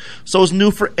scheme. So it's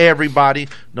new for everybody.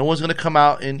 No one's going to come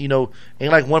out and ain't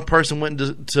like one person went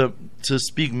to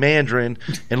speak Mandarin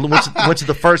and went to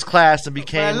the first class and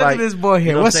became look at this boy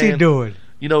here. What's he doing?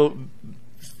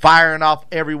 Firing off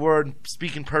every word,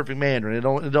 speaking perfect Mandarin. It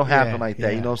don't happen like that.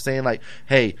 Yeah. You know what I'm saying? Like,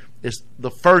 hey, it's the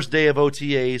first day of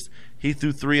OTAs. He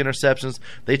threw 3 interceptions.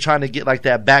 They trying to get like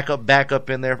that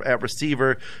backup in there at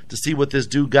receiver to see what this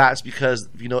dude got because,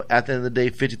 at the end of the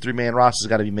day, 53-man roster's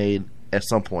got to be made at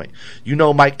some point.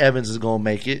 Mike Evans is going to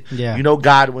make it. Yeah.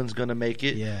 Godwin's going to make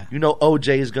it. Yeah.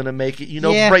 OJ is going to make it.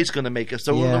 Brate's going to make it.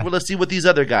 So let's see what these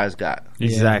other guys got.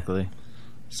 Exactly.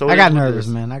 So I got nervous,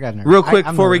 man. I got nervous. Real quick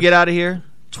before we get out of here,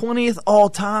 20th all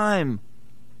time.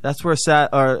 That's where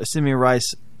Simeon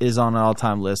Rice is on an all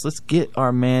time list. Let's get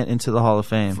our man into the Hall of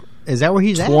Fame. Is that where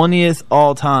he's at? 20th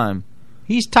all time.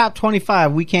 He's top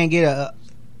 25. We can't get a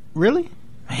really?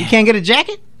 You can't get a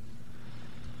jacket?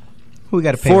 Who we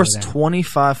got to pay? Forced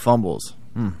 25 fumbles.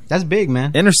 That's big,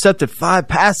 man. Intercepted 5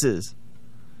 passes.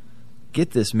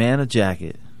 Get this man a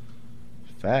jacket.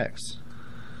 Facts.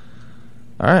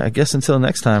 All right, I guess until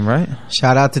next time, right?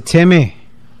 Shout out to Timmy.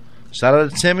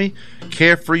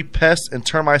 Carefree Pest and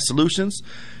Termite Solutions.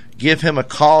 Give him a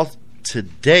call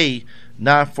today,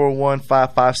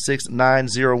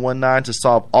 941-556-9019 to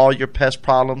solve all your pest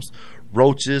problems,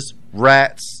 roaches,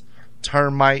 rats,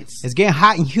 termites. It's getting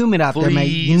hot and humid out there, man.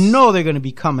 You know they're going to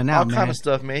be coming out, all kind of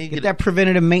stuff, man. Get that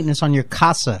preventative maintenance on your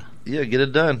casa. Yeah, get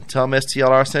it done. Tell them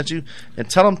STLR sent you, and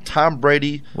tell them Tom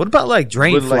Brady. What about like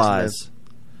drain flies?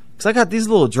 Because I got these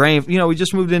little drain. We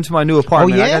just moved into my new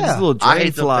apartment. Oh, yeah. I got these little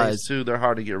drain flies things too. They're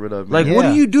hard to get rid of. Man. Like, what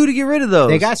do you do to get rid of those?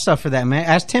 They got stuff for that, man.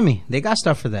 Ask Timmy. They got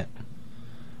stuff for that.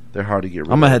 They're hard to get rid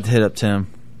of. I'm gonna have to hit up Tim.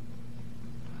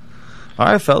 All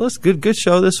right, fellas. Good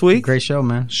show this week. Great show,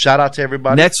 man. Shout out to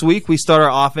everybody. Next week we start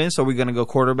our offense. Are we going to go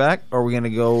quarterback or are we going to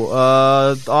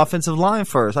go offensive line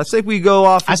first? I say we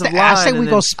go offensive line. I say we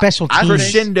go special teams.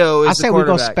 Crescendo is I say the we go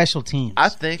quarterback. special teams. I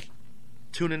think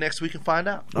tune in next week and find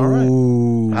out. All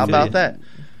right. How about that?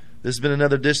 This has been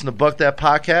another edition of Buc That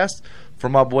Podcast.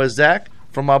 From my boy Zach,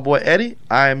 from my boy Eddie,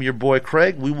 I am your boy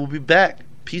Craig. We will be back.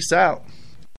 Peace out.